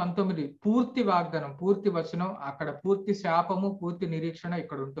 నుంచి 19 పూర్తి వాగ్దానం, పూర్తి వచనం, అక్కడ పూర్తి శాపము, పూర్తి నిరీక్షణ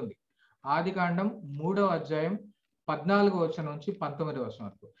ఇక్కడ ఉంటుంది. ఆది కాండం 3వ అధ్యాయం 14వ వచనం నుంచి 19వ వచనం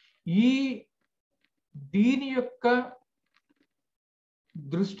వరకు. దీని యొక్క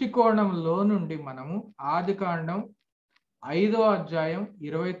దృష్టికోణంలో నుండి మనము ఆది కాండం 5వ అధ్యాయం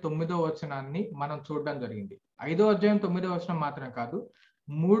 29వ వచనాన్ని మనం చూడడం జరిగింది. 5వ అధ్యాయం 9వ వచనం మాత్రమే కాదు,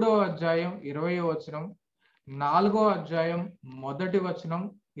 3వ అధ్యాయం 20వ వచనం, 4వ అధ్యాయం 1వ వచనం,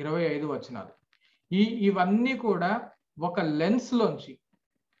 25 వచనాలు. ఇవన్నీ కూడా ఒక లెన్స్ లోంచి,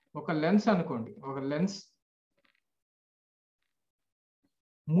 ఒక లెన్స్ అనుకోండి, ఒక లెన్స్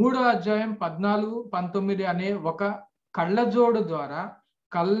 3వ అధ్యాయం 14, 19 అనే ఒక కళ్ళజోడు ద్వారా,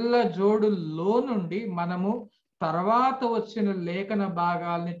 కళ్ళజోడులో నుండి మనము తర్వాత వచ్చిన లేఖన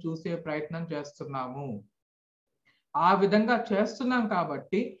భాగాల్ని చూసే ప్రయత్నం చేస్తున్నాము. ఆ విధంగా చేస్తున్నాం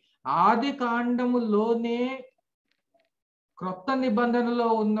కాబట్టి ఆది కాండములోనే, క్రొత్త నిబంధనలో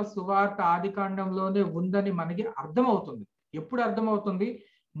ఉన్న సువార్త ఆది కాండంలోనే ఉందని మనకి అర్థమవుతుంది. ఎప్పుడు అర్థమవుతుంది?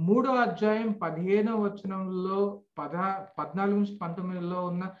 3వ అధ్యాయం 15వ వచనంలో 14 నుంచి 19లో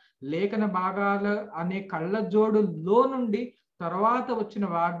ఉన్న లేఖన భాగాల అనే కళ్ళజోడులో నుండి తర్వాత వచ్చిన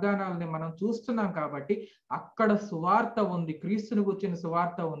వాగ్దానాలని మనం చూస్తున్నాం కాబట్టి అక్కడ సువార్త ఉంది, క్రీస్తుని గుర్చిన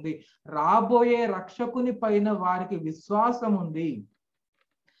సువార్త ఉంది, రాబోయే రక్షకుని పైన వారికి విశ్వాసం ఉంది,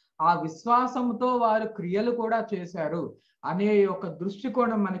 ఆ విశ్వాసంతో వారు క్రియలు కూడా చేశారు అనే ఒక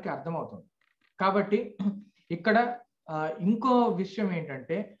దృష్టికోణం మనకి అర్థమవుతుంది. కాబట్టి ఇక్కడ ఇంకో విషయం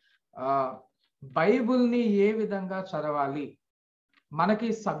ఏంటంటే బైబుల్ని ఏ విధంగా చదవాలి, మనకి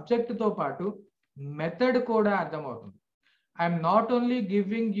సబ్జెక్టుతో పాటు మెథడ్ కూడా అర్థమవుతుంది. I'm not only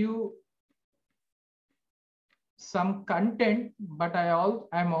giving you some content, but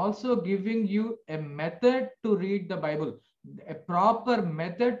I'm also giving you a method to read the Bible, a proper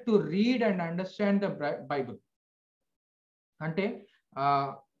method to read and understand the Bible. అంటే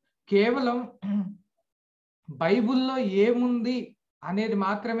కేవలం బైబుల్లో ఏముంది అనేది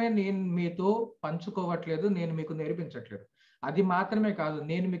మాత్రమే నేను మీతో పంచుకోవట్లేదు, నేను మీకు నేర్పించట్లేదు. అది మాత్రమే కాదు,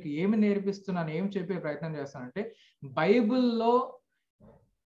 నేను మీకు ఏమి నేర్పిస్తున్నాను, ఏం చెప్పే ప్రయత్నం చేస్తానంటే బైబుల్లో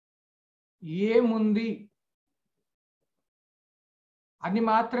ఏముంది అని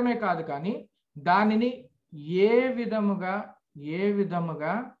మాత్రమే కాదు, కానీ దానిని ఏ విధముగా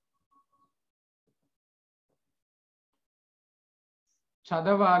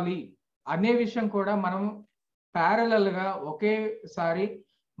చదవాలి అనే విషయం కూడా మనం ప్యారలల్ గా ఒకేసారి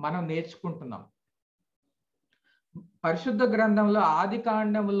మనం నేర్చుకుంటున్నాం. పరిశుద్ధ గ్రంథంలో ఆది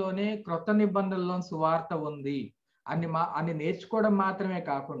కాండంలోనే క్రొత్త నిబంధనలో సువార్త ఉంది అని నేర్చుకోవడం మాత్రమే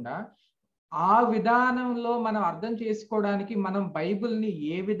కాకుండా ఆ విధానంలో మనం అర్థం చేసుకోవడానికి మనం బైబిల్ని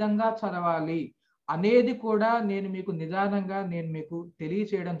ఏ విధంగా చదవాలి అనేది కూడా నేను మీకు నిదానంగా మీకు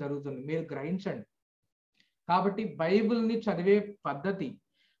తెలియచేయడం జరుగుతుంది, మీరు గ్రహించండి. కాబట్టి బైబిల్ని చదివే పద్ధతి,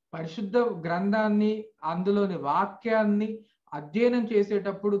 పరిశుద్ధ గ్రంథాన్ని, అందులోని వాక్యాన్ని అధ్యయనం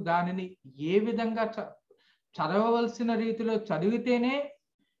చేసేటప్పుడు దానిని ఏ విధంగా చదవవలసిన రీతిలో చదివితేనే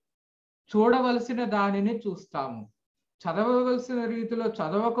చూడవలసిన దానిని చూస్తాము. చదవవలసిన రీతిలో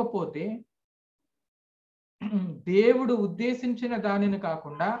చదవకపోతే దేవుడు ఉద్దేశించిన దానిని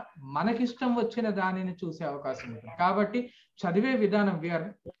కాకుండా మనకిష్టం వచ్చిన దానిని చూసే అవకాశం ఉంటుంది. కాబట్టి చదివే విధానం,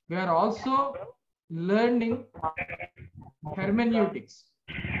 we are also learning hermeneutics.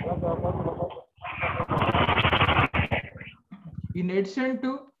 In addition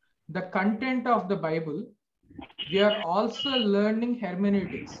to the content of the Bible, we are also learning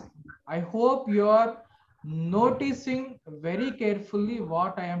hermeneutics. I hope you are noticing very carefully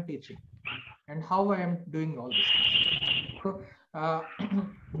what I am teaching and how I am doing all this. So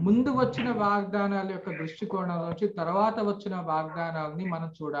ముందు వచ్చిన వాగ్దానాల యొక్క దృష్టికోణం నుంచి తర్వాత వచ్చిన వాగ్దానాలని మనం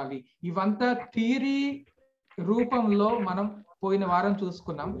చూడాలి. ఇవంతా థియరీ రూపంలో మనం పోయిన వారం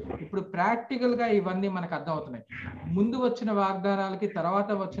చూసుకున్నాం. ఇప్పుడు ప్రాక్టికల్ గా ఇవన్నీ మనకు అర్థం అవుతున్నాయి. ముందు వచ్చిన వాగ్దానాలకి తర్వాత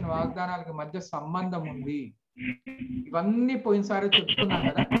వచ్చిన వాగ్దానాలకి మధ్య సంబంధం ఉంది. ఇవన్నీ పోయినసారి చెప్పుకున్నాం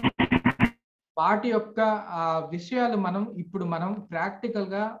కదా. వాటి యొక్క విషయాలు ఇప్పుడు మనం ప్రాక్టికల్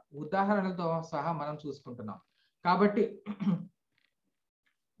గా ఉదాహరణలతో సహా మనం చూసుకుంటున్నాం. కాబట్టి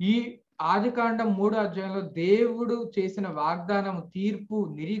ఈ ఆదికాండం 3వ అధ్యాయంలో దేవుడు చేసిన వాగ్దానం, తీర్పు,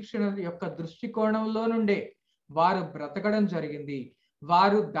 నిరీక్షణ యొక్క దృష్టికోణంలో నుండే వారు బ్రతకడం జరిగింది.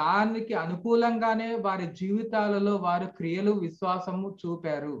 వారు దానికి అనుకూలంగానే వారి జీవితాలలో వారు క్రియలు, విశ్వాసము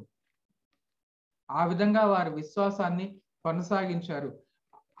చూపారు. ఆ విధంగా వారి విశ్వాసాన్ని కొనసాగించారు.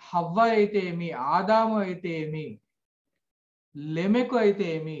 హవ్వ అయితే ఏమి, ఆదాము అయితే ఏమి, లెమెకు అయితే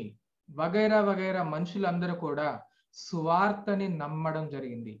ఏమి, వగైరా వగైరా మనుషులందరూ కూడా సువార్తని నమ్మడం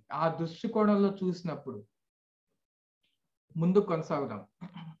జరిగింది. ఆ దృష్టికోణంలో చూసినప్పుడు ముందుకు కొనసాగుదాం.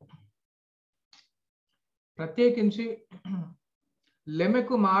 ప్రత్యేకించి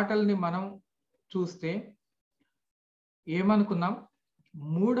లెమెకు మాటల్ని మనం చూస్తే ఏమనుకున్నాం?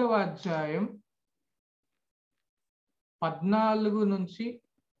 3వ అధ్యాయం 14 నుంచి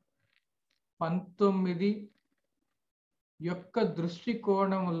 19 యొక్క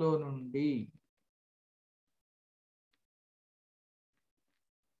దృష్టికోణంలో నుండి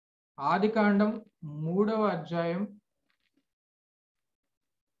ఆదికాండం 3వ అధ్యాయం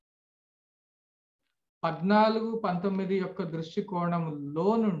 14-19 యొక్క దృష్టికోణంలో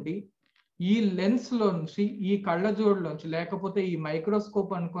నుండి, ఈ లెన్స్ లోంచి, ఈ కళ్ళజోడులోంచి, లేకపోతే ఈ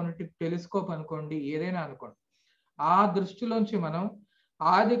మైక్రోస్కోప్ అనుకోండి, టెలిస్కోప్ అనుకోండి, ఏదైనా అనుకోండి, ఆ దృష్టిలోంచి మనం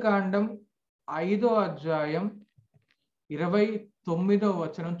ఆదికాండం 5వ అధ్యాయం 29వ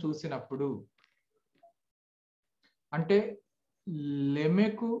వచనం చూసినప్పుడు, అంటే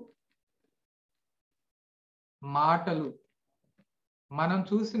లెమెకు మాటలు మనం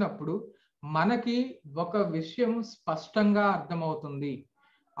చూసినప్పుడు మనకి ఒక విషయం స్పష్టంగా అర్థమవుతుంది.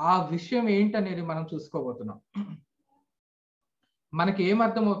 ఆ విషయం ఏంటనేది మనం చూసుకోబోతున్నాం. మనకి ఏం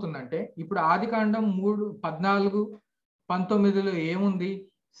అర్థమవుతుందంటే, ఇప్పుడు ఆదికాండం 3:14-19లో ఏముంది?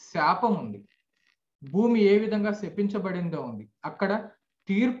 శాపం ఉంది. భూమి ఏ విధంగా శపించబడిందో ఉంది. అక్కడ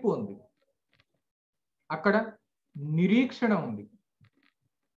తీర్పు ఉంది. అక్కడ నిరీక్షణ ఉంది.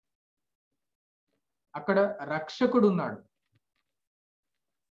 అక్కడ రక్షకుడు ఉన్నాడు,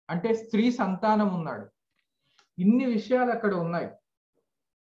 అంటే స్త్రీ సంతానం ఉన్నాడు. ఇన్ని విషయాలు అక్కడ ఉన్నాయి.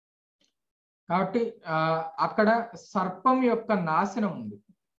 కాబట్టి అక్కడ సర్పం యొక్క నాశనం ఉంది.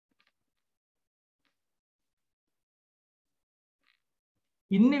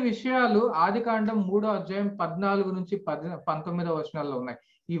 ఇన్ని విషయాలు ఆదికాండం 3వ అధ్యాయం 14 నుంచి 19వ వచనాల్లో ఉన్నాయి.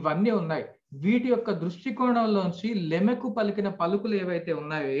 ఇవన్నీ ఉన్నాయి. వీటి యొక్క దృష్టికోణంలోంచి లెమెకు పలికిన పలుకులు ఏవైతే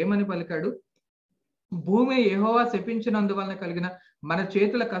ఉన్నాయో, ఏమని పలికాడు? భూమి యెహోవా శపించినందువలన కలిగిన మన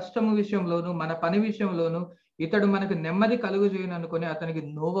చేతుల కష్టము విషయంలోను, మన పని విషయంలోను ఇతడు మనకు నెమ్మది కలుగు చేయను అనుకుని అతనికి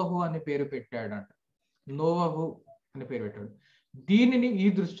నోవహు అని పేరు పెట్టాడంట. నోవహు అని పేరు పెట్టాడు. దీనిని ఈ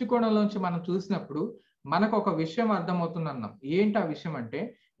దృష్టికోణంలోంచి మనం చూసినప్పుడు మనకు ఒక విషయం అర్థమవుతుందన్నాం. ఏంటి ఆ విషయం అంటే,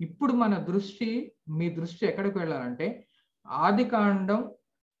 ఇప్పుడు మీ దృష్టి ఎక్కడికి వెళ్ళాలంటే ఆదికాండం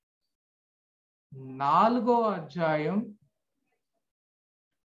 4వ అధ్యాయం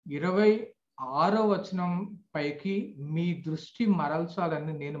 26వ వచనం పైకి మీ దృష్టి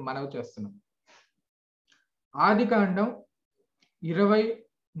మరల్చాలని నేను మనవి చేస్తున్నాను. ఆదికాండం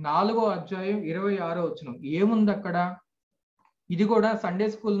 24వ అధ్యాయం 26వ వచనం ఏముంది అక్కడ? ఇది కూడా సండే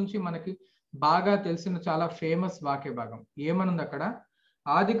స్కూల్ నుంచి మనకి బాగా తెలిసిన చాలా ఫేమస్ వాక్య భాగం. ఏమనుంది అక్కడ?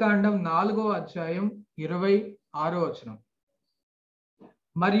 ఆదికాండం 4వ అధ్యాయం 26వ వచనం.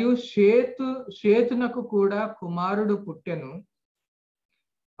 మరియు షేతునకు కూడా కుమారుడు పుట్టెను,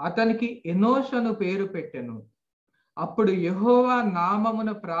 అతనికి ఎనోష్ అను పేరు పెట్టెను. అప్పుడు యెహోవా నామమున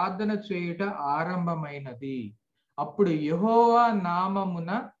ప్రార్థన చేయుట ఆరంభమైనది. అప్పుడు యెహోవా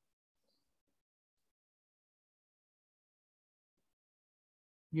నామమున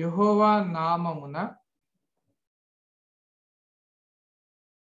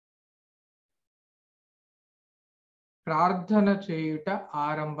ప్రార్థన చేయుట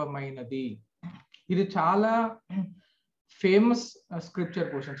ఆరంభమైనది. ఇది చాలా ఫేమస్ స్క్రిప్చర్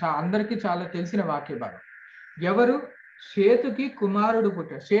పోర్షన్, అందరికీ చాలా తెలిసిన వాక్య భాగం. ఎవరు? షేతుకి కుమారుడు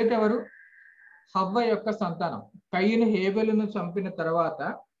పుట్టాడు. షేతు ఎవరు? హవ్వ యొక్క సంతానం. కయీను హేబెలును చంపిన తర్వాత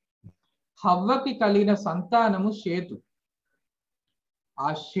హవ్వకి కలిగిన సంతానము షేతు. ఆ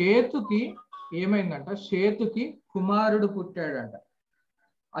షేతుకి ఏమైందంట? షేతుకి కుమారుడు పుట్టాడంట.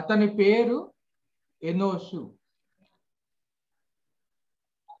 అతని పేరు ఎనోషు.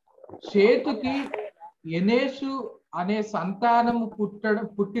 షేతుకి ఎనేషు అనే సంతానము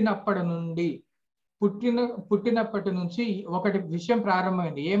పుట్టినప్పటి నుంచి ఒకటి విషయం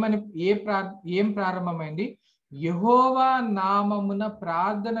ప్రారంభమైంది. ఏం ప్రారంభమైంది? యెహోవా నామమున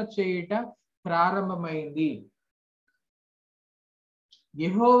ప్రార్థన చేయుట ప్రారంభమైంది.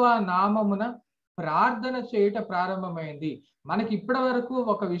 యెహోవా నామమున ప్రార్థన చేయుట ప్రారంభమైంది. మనకి ఇప్పటి వరకు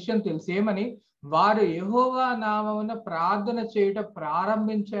ఒక విషయం తెలుసు, ఏమని? వారు యెహోవా నామమున ప్రార్థన చేయుట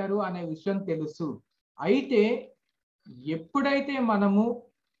ప్రారంభించారు అనే విషయం తెలుసు. అయితే ఎప్పుడైతే మనము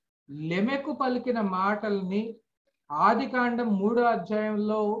లెమెకు పలికిన మాటల్ని ఆదికాండం 3వ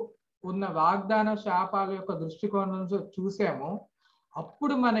అధ్యాయంలో ఉన్న వాగ్దాన శాపాల యొక్క దృష్టికోణం నుంచి చూసామో,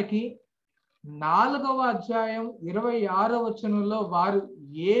 అప్పుడు మనకి 4వ అధ్యాయం 26వ వచనంలో వారు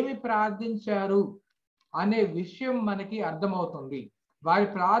ఏమి ప్రార్థించారు అనే విషయం మనకి అర్థమవుతుంది. వారి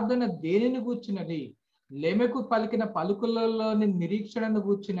ప్రార్థన దేనిని గూర్చినది? లెమెకు పలికిన పలుకులలోని నిరీక్షణను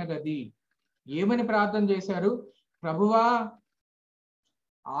గూర్చినది. ఏమని ప్రార్థన చేశారు? ప్రభువా,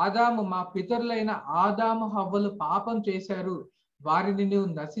 ఆదాము, మా పితరులైన ఆదాము హవ్వలు పాపం చేశారు, వారిని నువ్వు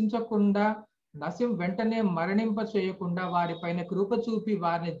వెంటనే మరణింప చేయకుండా వారిపైన కృప చూపి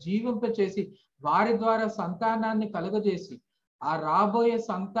వారిని జీవింప చేసి వారి ద్వారా సంతానాన్ని కలుగజేసి ఆ రాబోయే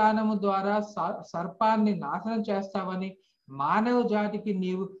సంతానము ద్వారా సర్పాన్ని నాశనం చేస్తావని, మానవ జాతికి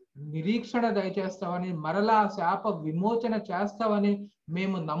నీవు నిరీక్షణ దయచేస్తావని, మరలా శాప విమోచన చేస్తావని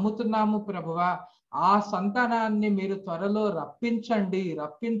మేము నమ్ముతున్నాము ప్రభువా. ఆ సంతానాన్ని మీరు త్వరలో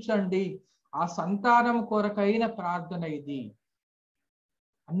రప్పించండి. ఆ సంతానం కొరకైన ప్రార్థన ఇది.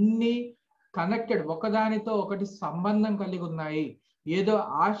 అన్ని కనెక్టెడ్, ఒకదానితో ఒకటి సంబంధం కలిగి ఉన్నాయి. ఏదో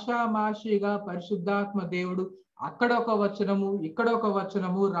ఆషామాషిగా పరిశుద్ధాత్మ దేవుడు అక్కడ ఒక వచనము ఇక్కడ ఒక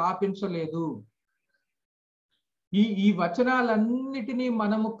వచనము రాపించలేదు. ఈ వచనాలన్నిటినీ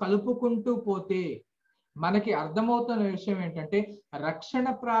మనము కలుపుకుంటూ పోతే మనకి అర్థమవుతున్న విషయం ఏంటంటే, రక్షణ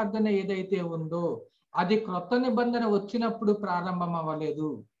ప్రార్థన ఏదైతే ఉందో అది క్రొత్త నిబంధన వచ్చినప్పుడు ప్రారంభం అవ్వలేదు,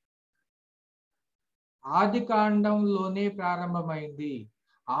 ఆదికాండంలోనే ప్రారంభమైంది.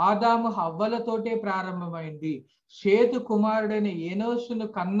 ఆదాము హవ్వలతోటే ప్రారంభమైంది. షేతు కుమారుడైన ఏనోషును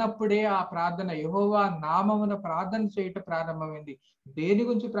కన్నప్పుడే ఆ ప్రార్థన, యెహోవా నామమున ప్రార్థన చేయటం ప్రారంభమైంది. దేని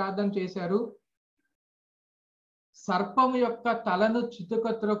గురించి ప్రార్థన చేశారు? సర్పము యొక్క తలను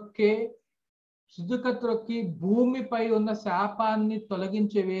చితుక త్రొక్కి భూమిపై ఉన్న శాపాన్ని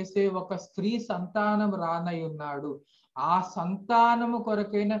తొలగించి వేసే ఒక స్త్రీ సంతానం రానయ్యున్నాడు. ఆ సంతానము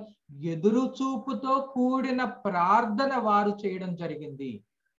కొరకైన ఎదురు చూపుతో కూడిన ప్రార్థన వారు చేయడం జరిగింది.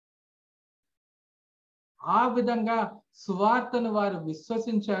 ఆ విధంగా సువార్తను వారు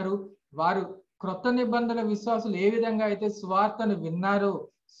విశ్వసించారు. వారు క్రొత్త నిబంధన విశ్వాసులు ఏ విధంగా అయితే సువార్తను విన్నారో,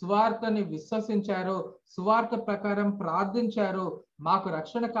 సువార్తని విశ్వసించారో, సువార్త ప్రకారం ప్రార్థించారో, మాకు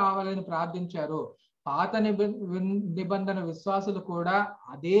రక్షణ కావాలని ప్రార్థించారో, పాత నిబంధన విశ్వాసులు కూడా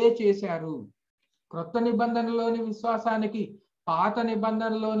అదే చేశారు. క్రొత్త నిబంధనలోని విశ్వాసానికి పాత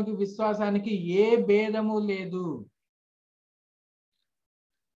నిబంధనలోనికి విశ్వాసానికి ఏ భేదము లేదు.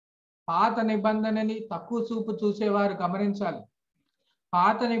 పాత నిబంధనని తక్కువ చూపు చూసేవారు గమనించాలి.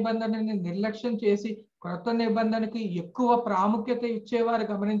 పాత నిబంధనని నిర్లక్ష్యం చేసి క్రొత్త నిబంధనకి ఎక్కువ ప్రాముఖ్యత ఇచ్చేవారు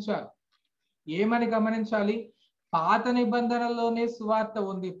గమనించాలి. ఏమని గమనించాలి? పాత నిబంధనలోనే సువార్త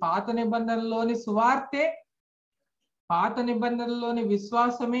ఉంది, పాత నిబంధనలోని సువార్తే, పాత నిబంధనలోని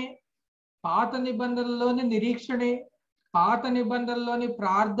విశ్వాసమే, పాత నిబంధనలోని నిరీక్షణే, పాత నిబంధనలోని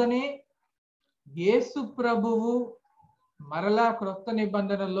ప్రార్థనే యేసు ప్రభువు మరలా క్రొత్త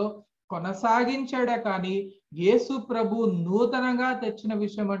నిబంధనలో కొనసాగించాడే కానీ యేసు ప్రభు నూతనంగా తెచ్చిన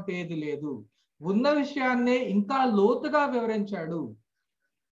విషయం అంటే ఏది లేదు. ఉన్న విషయాన్నే ఇంకా లోతుగా వివరించాడు.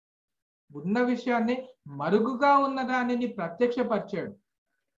 ఉన్న విషయాన్ని మరుగుగా ఉన్న దానిని ప్రత్యక్షపరిచాడు.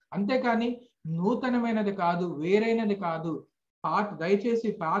 అంతేకాని నూతనమైనది కాదు, వేరైనది కాదు. దయచేసి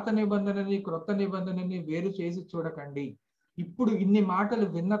పాత నిబంధనని క్రొత్త నిబంధనని వేరు చేసి చూడకండి. ఇప్పుడు ఇన్ని మాటలు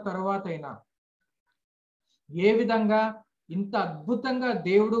విన్న తర్వాత అయినా ఏ విధంగా ఇంత అద్భుతంగా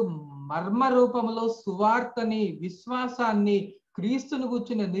దేవుడు మర్మ రూపంలో సువార్తని, విశ్వాసాన్ని, క్రీస్తుని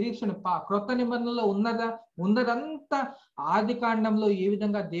గుర్చిన నిరీక్షణ క్రొత్త నిబంధనలో ఉన్నదంతా ఆదికాండంలో ఏ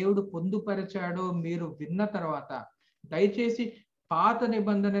విధంగా దేవుడు పొందుపరిచాడో మీరు విన్న తర్వాత దయచేసి పాత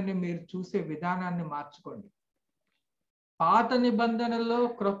నిబంధనని మీరు చూసే విధానాన్ని మార్చుకోండి. పాత నిబంధనలో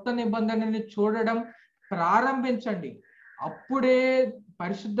క్రొత్త నిబంధనని చూడడం ప్రారంభించండి. అప్పుడే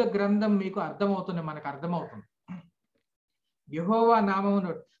పరిశుద్ధ గ్రంథం మీకు అర్థమవుతుంది, మనకు అర్థమవుతుంది. యెహోవా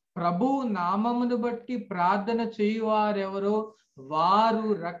నామమును, ప్రభు నామమును బట్టి ప్రార్థన చేయువారెవరో వారు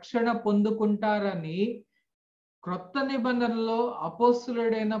రక్షణ పొందుకుంటారని క్రొత్త నిబంధనలో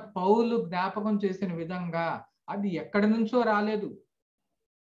అపోస్తులుడైన పౌలు జ్ఞాపకం చేసిన విధంగా అది ఎక్కడి నుంచో రాలేదు.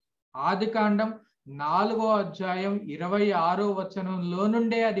 ఆదికాండం 4వ అధ్యాయం 26వ వచనంలో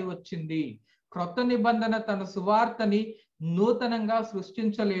నుండే అది వచ్చింది. క్రొత్త నిబంధన తన సువార్తని నూతనంగా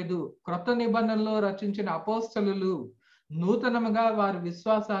సృష్టించలేదు. క్రొత్త నిబంధనలో రచించిన అపోస్తలులు నూతనముగా వారి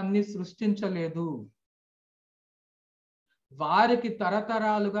విశ్వాసాన్ని సృష్టించలేదు. వారికి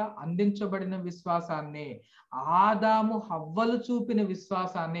తరతరాలుగా అందించబడిన విశ్వాసాన్ని, ఆదాము హవ్వలు చూపిన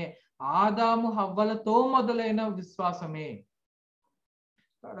విశ్వాసాన్ని, ఆదాము హవ్వలతో మొదలైన విశ్వాసమే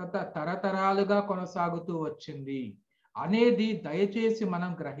తరతరాలుగా కొనసాగుతూ వచ్చింది అనేది దయచేసి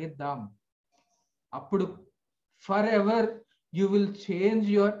మనం గ్రహిద్దాం. అప్పుడు for ever you will change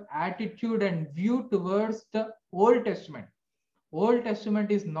your attitude and view towards the Old Testament. Old Testament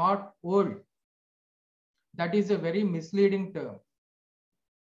is not old. That is a very misleading term.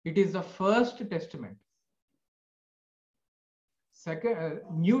 It is the First Testament. Second,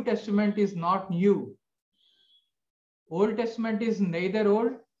 New Testament is not new. Old Testament is neither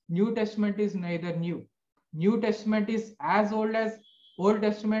old, New Testament is neither new. New Testament is as old as Old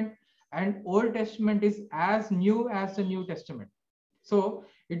Testament, and Old Testament is as new as the New Testament. So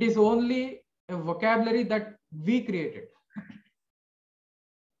it is only a vocabulary that we created.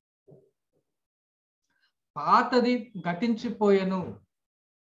 పాతది గతించిపోయెను,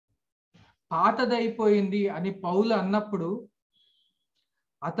 పాతదైపోయింది అని పౌలు అన్నప్పుడు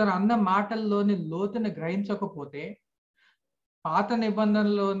అతను అన్న మాటల్లోని లోతును గ్రహించకపోతే పాత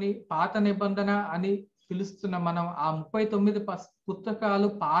నిబంధన అని పిలుస్తున్న మనం ఆ 39 పుస్తకాలు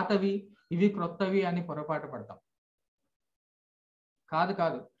పాతవి, ఇవి క్రొత్తవి అని పొరపాటు పడతాం.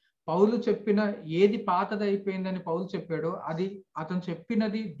 కాదు. పౌలు చెప్పిన ఏది పాతదైపోయిందని పౌలు చెప్పాడో అది అతను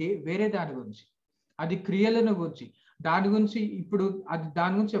చెప్పినది వేరే దాని గురించి, అది క్రియలను గురించి. దాని గురించి ఇప్పుడు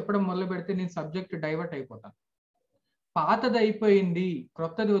దాని గురించి చెప్పడం మొదలు పెడితే నేను సబ్జెక్ట్ డైవర్ట్ అయిపోతాను. పాతదైపోయింది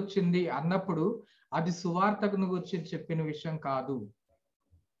క్రొత్తది వచ్చింది అన్నప్పుడు అది సువార్తను గురించి చెప్పిన విషయం కాదు.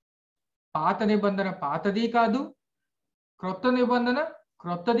 పాత నిబంధన పాతది కాదు, క్రొత్త నిబంధన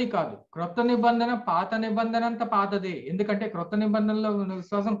క్రొత్తది కాదు. క్రొత్త నిబంధన పాత నిబంధన అంత పాతదే, ఎందుకంటే క్రొత్త నిబంధనలో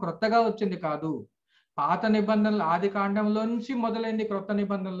విశ్వాసం క్రొత్తగా వచ్చింది కాదు. పాత నిబంధనలు ఆది కాండంలో నుంచి మొదలైంది క్రొత్త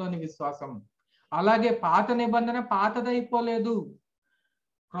నిబంధనలోని విశ్వాసం. అలాగే పాత నిబంధన పాతదైపోలేదు.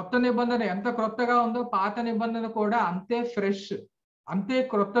 క్రొత్త నిబంధన ఎంత క్రొత్తగా ఉందో పాత నిబంధన కూడా అంతే ఫ్రెష్, అంతే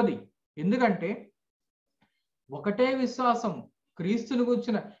క్రొత్తది. ఎందుకంటే ఒకటే విశ్వాసం, క్రీస్తుని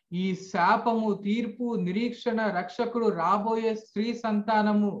గురించిన ఈ శాపము, తీర్పు, నిరీక్షణ, రక్షకుడు, రాబోయే స్త్రీ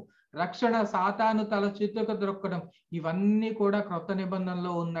సంతానము, రక్షణ, సాతాను తల చిత్తుకు దొరకడం, ఇవన్నీ కూడా క్రొత్త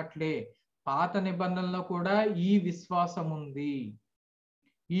నిబంధనలో ఉన్నట్లే పాత నిబంధనలో కూడా ఈ విశ్వాసం ఉంది,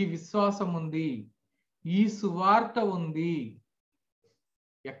 ఈ సువార్త ఉంది.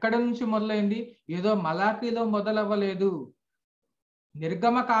 ఎక్కడి నుంచి మొదలైంది? ఏదో మలాకీలో మొదలవ్వలేదు,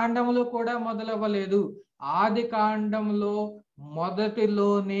 నిర్గమ కాండంలో కూడా మొదలవ్వలేదు. ఆది కాండంలో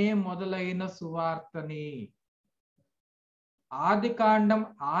మొదటిలోనే మొదలైన సువార్తని, ఆది కాండం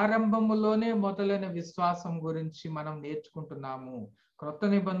ఆరంభములోనే మొదలైన విశ్వాసం గురించి మనం నేర్చుకుంటున్నాము. క్రొత్త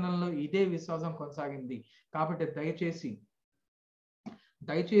నిబంధనలో ఇదే విశ్వాసం కొనసాగింది. కాబట్టి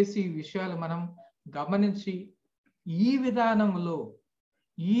దయచేసి ఈ విషయాలు మనం గమనించి ఈ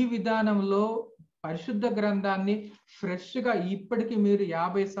విధానంలో పరిశుద్ధ గ్రంథాన్ని ఫ్రెష్ గా, ఇప్పటికి మీరు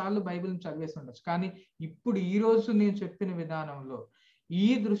 50 సార్లు బైబిల్ని చదివేసి ఉండొచ్చు, కానీ ఇప్పుడు ఈ రోజు నేను చెప్పిన విధానంలో ఈ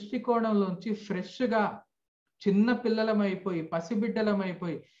దృష్టికోణంలోంచి ఫ్రెష్ గా చిన్న పిల్లలమైపోయి,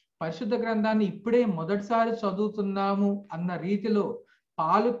 పసిబిడ్డలమైపోయి పరిశుద్ధ గ్రంథాన్ని ఇప్పుడే మొదటిసారి చదువుతున్నాము అన్న రీతిలో,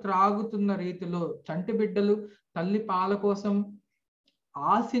 పాలు త్రాగుతున్న రీతిలో, చంటి బిడ్డలు తల్లి పాల కోసం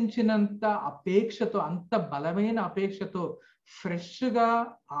ఆశించినంత అపేక్షతో, అంత బలమైన అపేక్షతో ఫ్రెష్ గా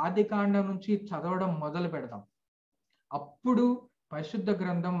ఆది కాండం నుంచి చదవడం మొదలు పెడదాం. అప్పుడు పరిశుద్ధ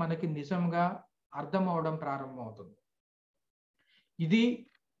గ్రంథం మనకి నిజంగా అర్థం అవడం ప్రారంభమవుతుంది. ఇది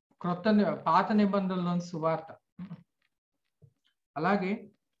పాత నిబంధనలోని సువార్త. అలాగే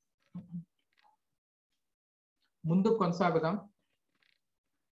ముందుకు కొనసాగుదాం.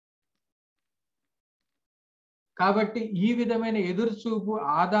 కాబట్టి ఈ విధమైన ఎదురు చూపు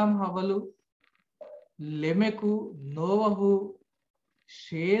ఆదాము హవ్వలు, లెమెకు, నోవహు,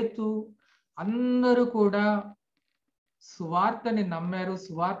 షేతు అందరూ కూడా సువార్తని నమ్మారు,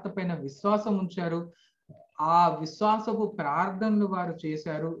 సువార్త పైన విశ్వాసం ఉంచారు, ఆ విశ్వాసపు ప్రార్థనలు వారు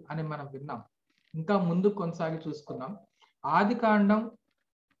చేశారు అని మనం విన్నాం. ఇంకా ముందుకు కొనసాగి చూసుకుందాం. ఆది కాండం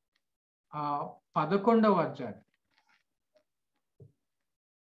 11వ అధ్యాయం.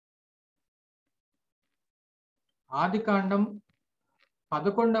 ఆది కాండం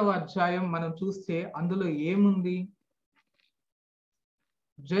 11వ అధ్యాయం మనం చూస్తే అందులో ఏముంది?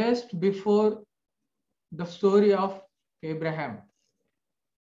 Just before the story of Abraham,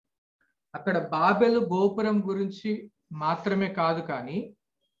 అక్కడ బాబెలు గోపురం గురించి మాత్రమే కాదు, కానీ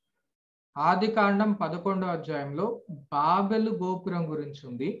ఆది కాండం 11వ అధ్యాయంలో బాబెలు గోపురం గురించి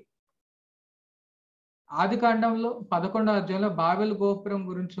ఉంది. ఆది కాండంలో 11వ అధ్యాయంలో బాబెలు గోపురం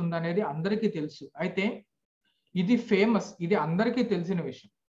గురించి ఉంది అనేది అందరికీ తెలుసు. అయితే ఇది ఫేమస్, ఇది అందరికీ తెలిసిన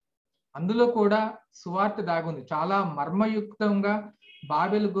విషయం. అందులో కూడా సువార్త దాగుంది. చాలా మర్మయుక్తంగా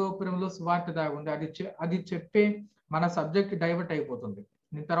బాబెలు గోపురంలో సువార్త దాగుంది. అది చెప్పే మన సబ్జెక్ట్ డైవర్ట్ అయిపోతుంది.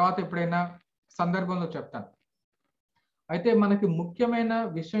 నేను తర్వాత ఎప్పుడైనా సందర్భంలో చెప్తాను. అయితే మనకి ముఖ్యమైన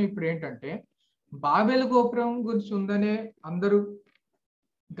విషయం ఇప్పుడు ఏంటంటే, బాబెలు గోపురం గురించి ఉందనే అందరూ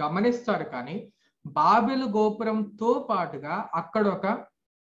గమనిస్తారు, కానీ బాబెలు గోపురంతో పాటుగా అక్కడ ఒక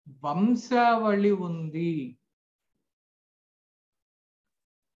వంశావళి ఉంది,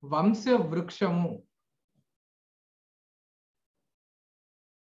 వంశ వృక్షము.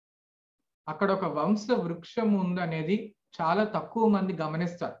 అక్కడ ఒక వంశ వృక్షం ఉందనేది చాలా తక్కువ మంది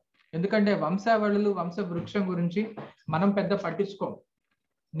గమనిస్తారు. ఎందుకంటే వంశావళులు, వంశ వృక్షం గురించి మనం పెద్ద పట్టించుకోం.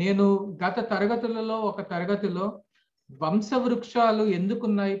 నేను గత తరగతులలో ఒక తరగతిలో వంశ వృక్షాలు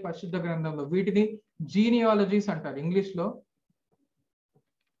ఎందుకున్నాయి పరిశుద్ధ గ్రంథంలో, వీటిని జీనియాలజీస్ అంటారు ఇంగ్లీష్ లో.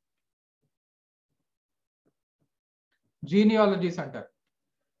 జీనియాలజీస్ అంటారు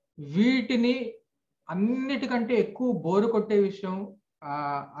వీటిని. అన్నిటికంటే ఎక్కువ బోరు కొట్టే విషయం,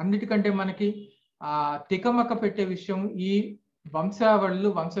 అన్నిటికంటే మనకి తికమక పెట్టే విషయం ఈ వంశావళులు,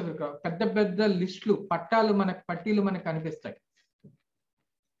 వంశ పెద్ద పెద్ద లిస్టులు, పట్టీలు మనకు కనిపిస్తాయి.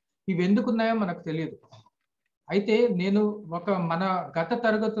 ఇవి ఎందుకున్నాయో మనకు తెలియదు. అయితే నేను మన గత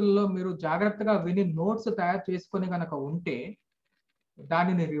తరగతుల్లో మీరు జాగ్రత్తగా విని నోట్స్ తయారు చేసుకొని గనక ఉంటే,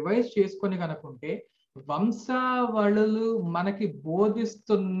 దానిని రివైజ్ చేసుకొని గనక ఉంటే, వంశావళులు మనకి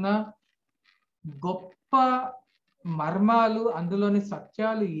బోధిస్తున్న గొప్ప మర్మాలు, అందులోని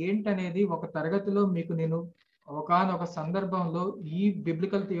సత్యాలు ఏంటనేది ఒక తరగతిలో మీకు నేను ఒకానొక సందర్భంలో ఈ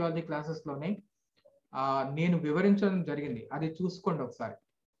బిబ్లికల్ థియాలజీ క్లాసెస్ లోనే నేను వివరించడం జరిగింది. అది చూసుకోండి, ఒకసారి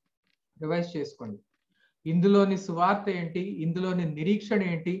రివైజ్ చేసుకోండి. ఇందులోని సువార్త ఏంటి, ఇందులోని నిరీక్షణ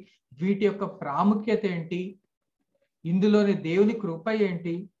ఏంటి, వీటి యొక్క ప్రాముఖ్యత ఏంటి, ఇందులోని దేవుని కృప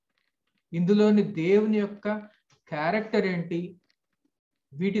ఏంటి, ఇందులోని దేవుని యొక్క క్యారెక్టర్ ఏంటి,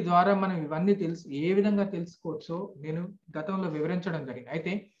 వీటి ద్వారా మనం ఇవన్నీ ఏ విధంగా తెలుసుకోవచ్చో నేను గతంలో వివరించడం జరిగింది.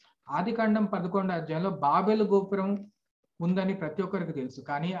 అయితే ఆదికాండం 11వ అధ్యాయంలో బాబెలు గోపురం ఉందని ప్రతి ఒక్కరికి తెలుసు,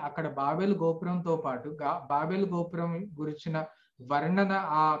 కానీ అక్కడ బాబెలు గోపురంతో పాటుగా బాబెలు గోపురం గురించిన వర్ణన,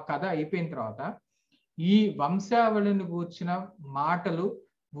 ఆ కథ అయిపోయిన తర్వాత ఈ వంశావళిని గూర్చిన మాటలు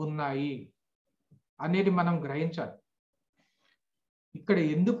ఉన్నాయి అనేది మనం గ్రహించాలి. ఇక్కడ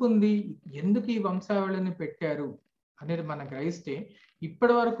ఎందుకుంది, ఎందుకు ఈ వంశావళిని పెట్టారు అనేది మనం గ్రహిస్తే,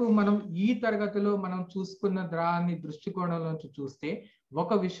 ఇప్పటి వరకు మనం ఈ తరగతిలో మనం చూసుకున్న దాని దృష్టికోణం నుంచి చూస్తే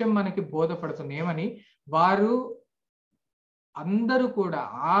ఒక విషయం మనకి బోధపడుతుంది. ఏమని? వారు అందరూ కూడా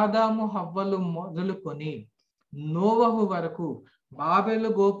ఆదాము హవ్వలు మొదలుకొని నోవహు వరకు, బాబెలు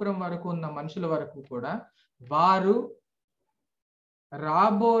గోపురం వరకు ఉన్న మనుషుల వరకు కూడా వారు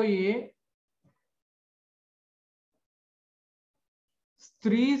రాబోయే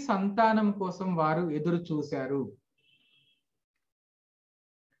స్త్రీ సంతానం కోసం వారు ఎదురు చూశారు.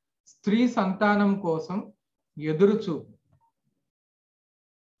 స్త్రీ సంతానం కోసం ఎదురు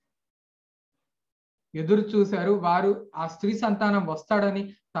చూశారు. వారు ఆ స్త్రీ సంతానం వస్తాడని,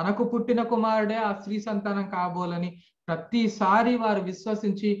 తనకు పుట్టిన కుమారుడే ఆ స్త్రీ సంతానం కాబోలని ప్రతిసారి వారు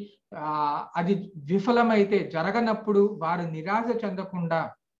విశ్వసించి అది విఫలమైతే, జరగనప్పుడు వారు నిరాశ చెందకుండా,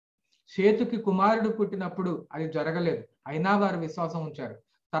 చేతుకి కుమారుడు పుట్టినప్పుడు అది జరగలేదు, అయినా వారు విశ్వాసం ఉంచారు.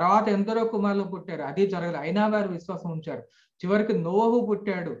 తర్వాత ఎందరో కుమారులు పుట్టారు, అది జరగలేదు, అయినా వారు విశ్వాసం ఉంచారు. చివరికి నోహు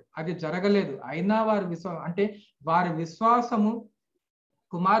పుట్టాడు, అది జరగలేదు, అయినా వారు విశ్వాసం, అంటే వారి విశ్వాసము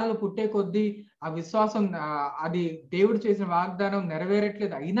కుమారులు పుట్టే కొద్దీ ఆ విశ్వాసం, అది దేవుడు చేసిన వాగ్దానం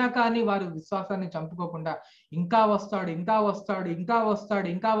నెరవేరట్లేదు, అయినా కానీ వారు విశ్వాసాన్ని చంపుకోకుండా ఇంకా వస్తాడు, ఇంకా వస్తాడు, ఇంకా వస్తాడు,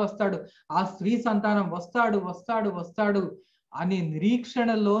 ఇంకా వస్తాడు, ఆ స్త్రీ సంతానం వస్తాడు వస్తాడు వస్తాడు అని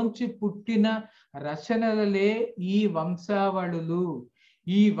నిరీక్షణలోంచి పుట్టిన రచనలే ఈ వంశావళులు.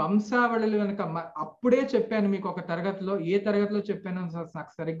 ఈ వంశావళులు కనుక అప్పుడే చెప్పాను మీకు ఒక తరగతిలో, ఏ తరగతిలో చెప్పాను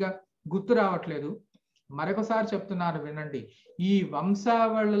నాకు సరిగ్గా గుర్తు రావట్లేదు, మరొకసారి చెప్తున్నాను వినండి. ఈ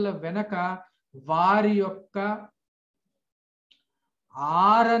వంశావళుల వెనక వారి యొక్క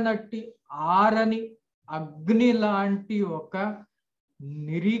ఆరని అగ్ని లాంటి ఒక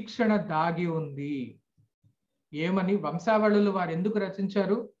నిరీక్షణ దాగి ఉంది. ఏమని? వంశావళులు వారు ఎందుకు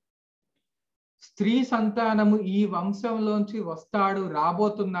రచించారు? స్త్రీ సంతానము ఈ వంశంలోంచి వస్తాడు,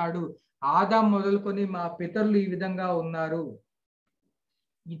 రాబోతున్నాడు, ఆదాం మొదలుకొని మా పితరులు ఈ విధంగా ఉన్నారు,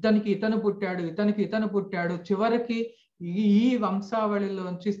 ఇతనికి ఇతను పుట్టాడు, ఇతనికి ఇతను పుట్టాడు, చివరికి ఈ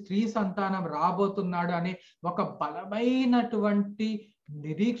వంశావళిలోంచి స్త్రీ సంతానం రాబోతున్నాడు అనే ఒక బలమైనటువంటి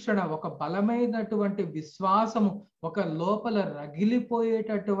నిరీక్షణ, ఒక బలమైనటువంటి విశ్వాసము, ఒక లోపల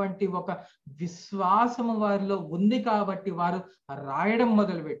రగిలిపోయేటటువంటి ఒక విశ్వాసము వారిలో ఉంది. కాబట్టి వారు రాయడం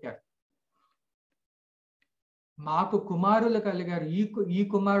మొదలు పెట్టారు. మాకు కుమారులు కలిగారు, ఈ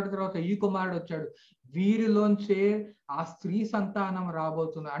కుమారుడు తర్వాత ఈ కుమారుడు వచ్చాడు, వీరిలోంచే ఆ స్త్రీ సంతానం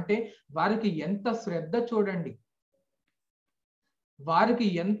రాబోతుంది. అంటే వారికి ఎంత శ్రద్ధ చూడండి, వారికి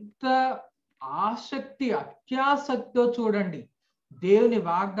ఎంత ఆసక్తి, అత్యాసక్తితో చూడండి. దేవుని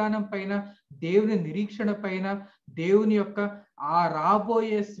వాగ్దానం పైన, దేవుని నిరీక్షణ పైన, దేవుని యొక్క ఆ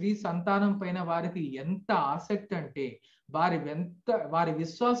రాబోయే స్త్రీ సంతానం పైన వారికి ఎంత ఆసక్తి అంటే, వారి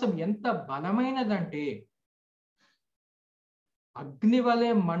విశ్వాసం ఎంత బలమైనదంటే, అగ్ని వలె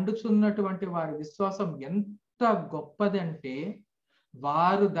మండుచున్నటువంటి వారి విశ్వాసం ఎంత గొప్పదంటే,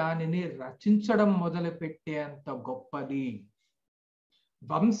 వారు దానిని రచించడం మొదలు పెట్టేంత గొప్పది.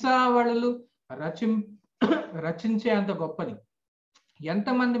 వంశావళులు రచించే అంత గొప్పది.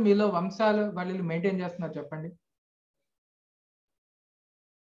 ఎంతమంది మీలో వంశావళులు మెయింటైన్ చేస్తున్నారు చెప్పండి?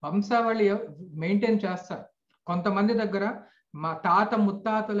 వంశావళి మెయింటైన్ చేస్తారు. కొంతమంది దగ్గర మా తాత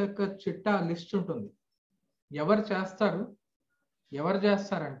ముత్తాతల యొక్క చిట్టా లిస్ట్ ఉంటుంది. ఎవరు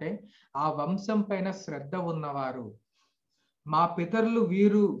చేస్తారంటే ఆ వంశం పైన శ్రద్ధ ఉన్నవారు, మా పితరులు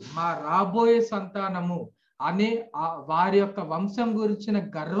వీరు, మా రాబోయే సంతానము అనే వారి యొక్క వంశం గురించిన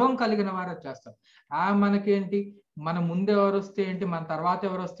గర్వం కలిగిన వారు చేస్తారు. మనకేంటి, మన ముందు ఎవరు వస్తే ఏంటి, మన తర్వాత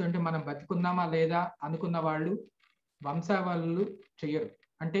ఎవరు వస్తే ఏంటి, మనం బతికుందామా లేదా అనుకున్న వాళ్ళు వంశావళులు చెయ్యరు.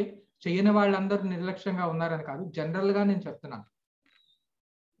 అంటే చెయ్యని వాళ్ళందరూ నిర్లక్ష్యంగా ఉన్నారని కాదు, జనరల్ గా నేను చెప్తున్నాను.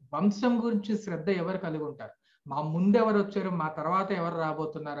 వంశం గురించి శ్రద్ధ ఎవరు కలిగి ఉంటారు, మా ముందు ఎవరు వచ్చారు, మా తర్వాత ఎవరు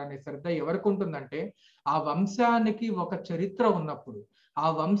రాబోతున్నారు అనే శ్రద్ధ ఎవరికి ఉంటుందంటే, ఆ వంశానికి ఒక చరిత్ర ఉన్నప్పుడు, ఆ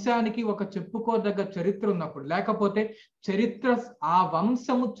వంశానికి ఒక చెప్పుకోదగ్గ చరిత్ర ఉన్నప్పుడు, లేకపోతే ఆ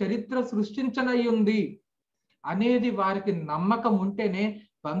వంశము చరిత్ర సృష్టించనయ్యుంది అనేది వారికి నమ్మకం ఉంటేనే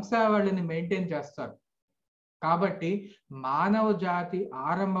వంశావళిని మెయింటైన్ చేస్తారు. కాబట్టి మానవ జాతి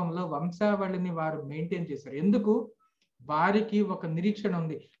ఆరంభంలో వంశావళిని వారు మెయింటైన్ చేశారు. ఎందుకు? వారికి ఒక నిరీక్షణ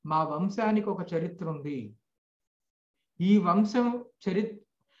ఉంది, మా వంశానికి ఒక చరిత్ర ఉంది.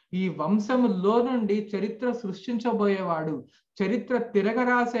 ఈ వంశంలో నుండి చరిత్ర సృష్టించబోయేవాడు, చరిత్ర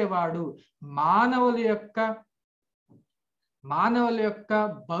తిరగరాసేవాడు, మానవుల యొక్క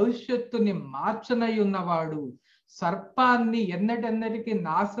భవిష్యత్తుని మార్చనై ఉన్నవాడు, సర్పాన్ని ఎన్నటెన్నటికి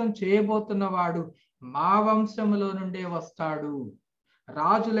నాశనం చేయబోతున్నవాడు మా వంశంలో నుండే వస్తాడు.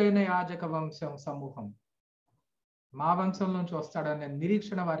 రాజులైన యాజక వంశం సమూహం మా వంశంలోంచి వస్తాడనే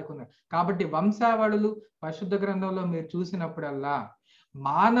నిరీక్షణ వారికి ఉంది. కాబట్టి వంశావళులు పరిశుద్ధ గ్రంథంలో మీరు చూసినప్పుడల్లా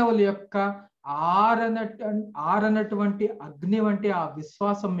మానవుల యొక్క ఆరనటువంటి అగ్ని వంటి ఆ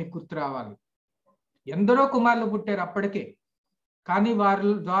విశ్వాసం మీకు గుర్తు రావాలి. ఎందరో కుమారులు పుట్టారు అప్పటికే, కానీ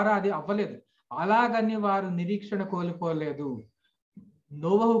వారి ద్వారా అది అవ్వలేదు. అలాగని వారు నిరీక్షణ కోల్పోలేదు.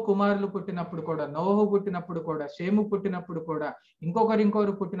 నోవహు కుమారులు పుట్టినప్పుడు కూడా, షేము పుట్టినప్పుడు కూడా,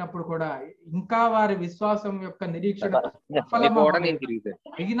 ఇంకొకరు పుట్టినప్పుడు కూడా ఇంకా వారి విశ్వాసం యొక్క నిరీక్షణ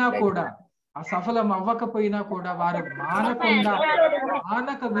అయినా కూడా, ఆ సఫలం అవ్వకపోయినా కూడా వారు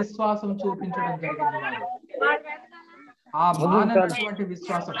మానక విశ్వాసం చూపించడం జరిగింది. ఆ మానటువంటి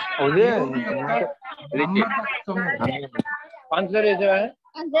విశ్వాసం, దేవుని యొక్క నమ్మకత్వము,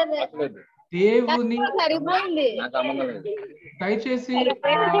 దేవుని దయచేసి మ్యూట్ లో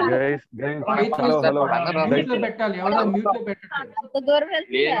పెట్టాలి, ఎవరో మ్యూట్ లో పెట్టట్లేదు.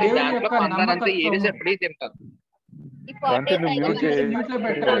 దేవుని యొక్క నమ్మకత్వము, మ్యూట్ లో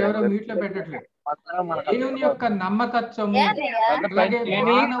పెట్టాలి, ఎవరో మ్యూట్ లో పెట్టట్లేదు. దేవుని యొక్క నమ్మకత్వము, అలాగే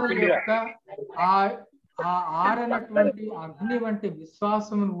మానవుల యొక్క ఆ ఆరనటువంటి అగ్ని వంటి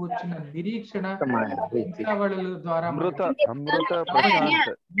విశ్వాసం వచ్చిన నిరీక్షణ వంశావళుల ద్వారా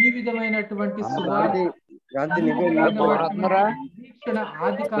ఈ విధమైనటువంటి నిరీక్షణ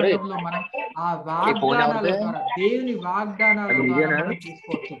ఆది కాలంలో మనం ఆ వాగ్దానాల ద్వారా, దేవుని వాగ్దానాల ద్వారా మనం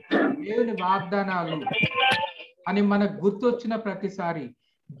తీసుకోవచ్చు. దేవుని వాగ్దానాలు అని మనకు గుర్తొచ్చిన ప్రతిసారి,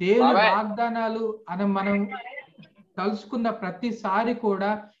 దేవుని వాగ్దానాలు అని మనం తలుచుకున్న ప్రతిసారి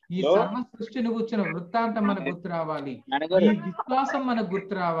కూడా ఈ సర్వ సృష్టిని కూర్చున్న వృత్తాంతం మనకు గుర్తు రావాలి, ఈ విశ్వాసం మనకు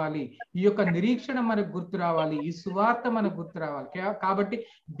గుర్తు రావాలి, ఈ యొక్క నిరీక్షణ మనకు గుర్తు రావాలి, ఈ సువార్త మనకు గుర్తు రావాలి. కాబట్టి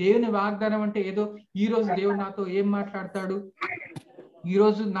దేవుని వాగ్దానం అంటే ఏదో ఈ రోజు దేవుడు నాతో ఏం మాట్లాడతాడు, ఈ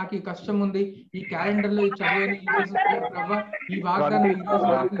రోజు నాకు ఈ కష్టం ఉంది, ఈ క్యాలెండర్ లో ఈ చదివాను, ఈ రోజు ఈ వాగ్దానం ఈ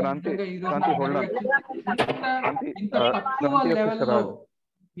రోజు ఇంత తక్కువ లెవెల్లో,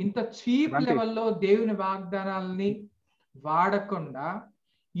 ఇంత చీప్ లెవెల్లో దేవుని వాగ్దానాలని వాడకుండా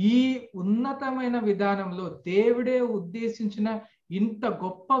ఈ ఉన్నతమైన విధానంలో, దేవుడే ఉద్దేశించిన ఇంత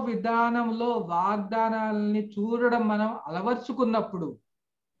గొప్ప విధానంలో వాగ్దానాలని చూడడం మనం అలవర్చుకున్నప్పుడు,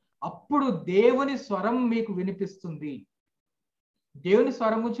 అప్పుడు దేవుని స్వరం మీకు వినిపిస్తుంది. దేవుని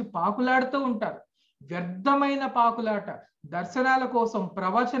స్వరం గురించి పాకులాడుతూ ఉంటారు, వ్యర్థమైన పాకులాట, దర్శనాల కోసం,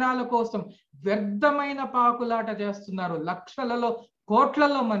 ప్రవచనాల కోసం వ్యర్థమైన పాకులాట చేస్తున్నారు. లక్షలలో,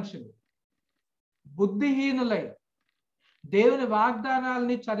 కోట్లలో మనుషులు బుద్ధిహీనులై దేవుని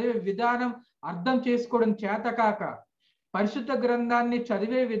వాగ్దానాలని చదివే విధానం అర్థం చేసుకోవడం చేతకాక, పరిశుద్ధ గ్రంథాన్ని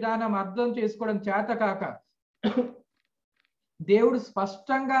చదివే విధానం అర్థం చేసుకోవడం చేతకాక, దేవుడు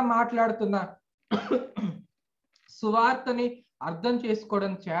స్పష్టంగా మాట్లాడుతున్న సువార్తని అర్థం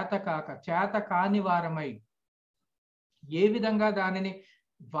చేసుకోవడం చేత కాని వారమై ఏ విధంగా దానిని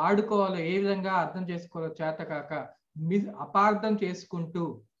వాడుకోవాలో, ఏ విధంగా అర్థం చేసుకోవాలో చేతకాక అపార్థం చేసుకుంటూ,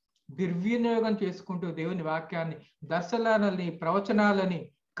 దుర్వినియోగం చేసుకుంటూ దేవుని వాక్యాన్ని, దర్శనాలని, ప్రవచనాలని,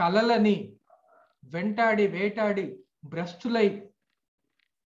 కళలని వెంటాడి వేటాడి భ్రష్టులై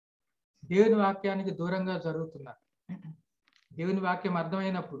దేవుని వాక్యానికి దూరంగా జరుగుతున్నారు. దేవుని వాక్యం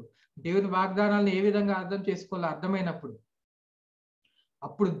అర్థమైనప్పుడు, దేవుని వాగ్దానాలను ఏ విధంగా అర్థం చేసుకోవాలో అర్థమైనప్పుడు,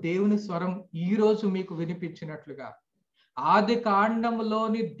 అప్పుడు దేవుని స్వరం ఈ రోజు మీకు వినిపించినట్లుగా, ఆది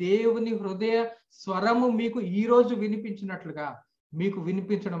కాండములోని దేవుని హృదయ స్వరము మీకు ఈ రోజు వినిపించినట్లుగా మీకు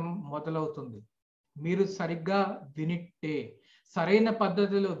వినిపించడం మొదలవుతుంది. మీరు సరిగ్గా వినిట్టే, సరైన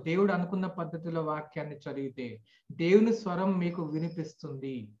పద్ధతిలో, దేవుడు అనుకున్న పద్ధతిలో వాక్యాన్ని చదివితే దేవుని స్వరం మీకు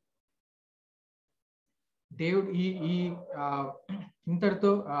వినిపిస్తుంది. దేవుడు ఈ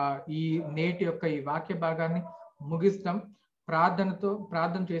ఇంతటితో ఈ నేటి యొక్క ఈ వాక్య భాగాన్ని ముగిస్తాం.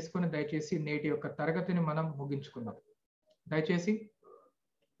 ప్రార్థన చేసుకొని దయచేసి నేటి యొక్క తరగతిని మనం ముగించుకుందాం. దయచేసి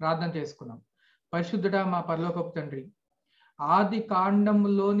ప్రార్థన చేసుకుందాం. పరిశుద్ధుడా మా పరలోకపు తండ్రి, ఆది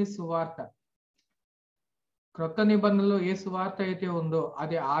కాండములోని సువార్త, క్రొత్త నిబంధనలో ఏ సువార్త అయితే ఉందో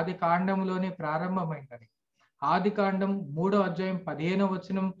అది ఆది కాండంలోనే ప్రారంభమైందని, ఆది కాండం 3వ అధ్యాయం 15వ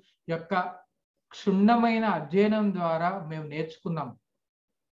వచనం యొక్క క్షుణ్ణమైన అధ్యయనం ద్వారా మేము నేర్చుకున్నాం.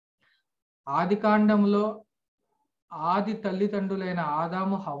 ఆది కాండంలో ఆది తల్లిదండ్రులైన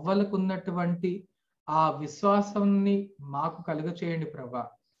ఆదాము హవ్వలకు ఉన్నటువంటి ఆ విశ్వాసాన్ని మాకు కలుగచేయండి ప్రభా.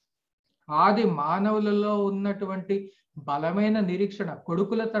 ఆది మానవులలో ఉన్నటువంటి బలమైన నిరీక్షణ,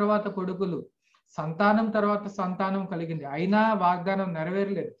 కొడుకుల తర్వాత కొడుకులు, సంతానం తర్వాత సంతానం కలిగింది, అయినా వాగ్దానం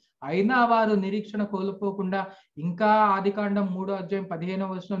నెరవేరలేదు. అయినా వారు నిరీక్షణ కోల్పోకుండా ఇంకా ఆదికాండం 3వ అధ్యాయం 15వ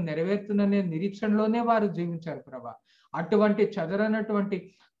వచనం నెరవేరుతుందనే నిరీక్షణలోనే వారు జీవించారు ప్రభా. అటువంటి చెదరనటువంటి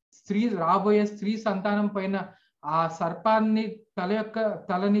రాబోయే స్త్రీ సంతానం పైన, ఆ సర్పాన్ని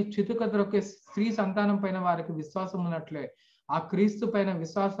తలని చితుక ద్రొక్కే స్త్రీ సంతానం పైన వారికి విశ్వాసం ఉన్నట్లే ఆ క్రీస్తు పైన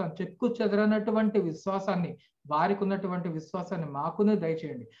విశ్వాసం, చెక్కు చెదరనటువంటి విశ్వాసాన్ని, వారికి ఉన్నటువంటి విశ్వాసాన్ని మాకును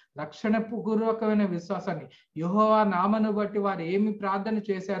దయచేయండి. రక్షణ పూర్వకమైన విశ్వాసాన్ని, యెహోవా నామను బట్టి వారు ఏమి ప్రార్థన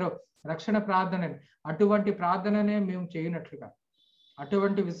చేశారో రక్షణ ప్రార్థనని, అటువంటి ప్రార్థననే మేము చేయనట్లుగా,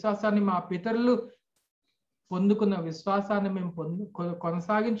 అటువంటి విశ్వాసాన్ని, మా పితరులు పొందుకున్న విశ్వాసాన్ని మేము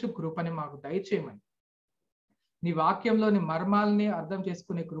కొనసాగించు కృపని మాకు దయచేయమని, నీ వాక్యంలోని మర్మాలని అర్థం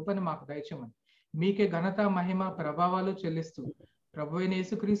చేసుకునే కృపని మాకు దయచేయమని, మీకే ఘనత, మహిమ, ప్రభావాలు చెల్లిస్తూ ప్రభువైన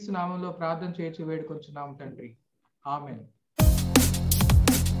యేసుక్రీస్తు నామంలో ప్రార్థన చేయొచ్చు వేడుకొంచున్నాం తండ్రి. ఆమేన్.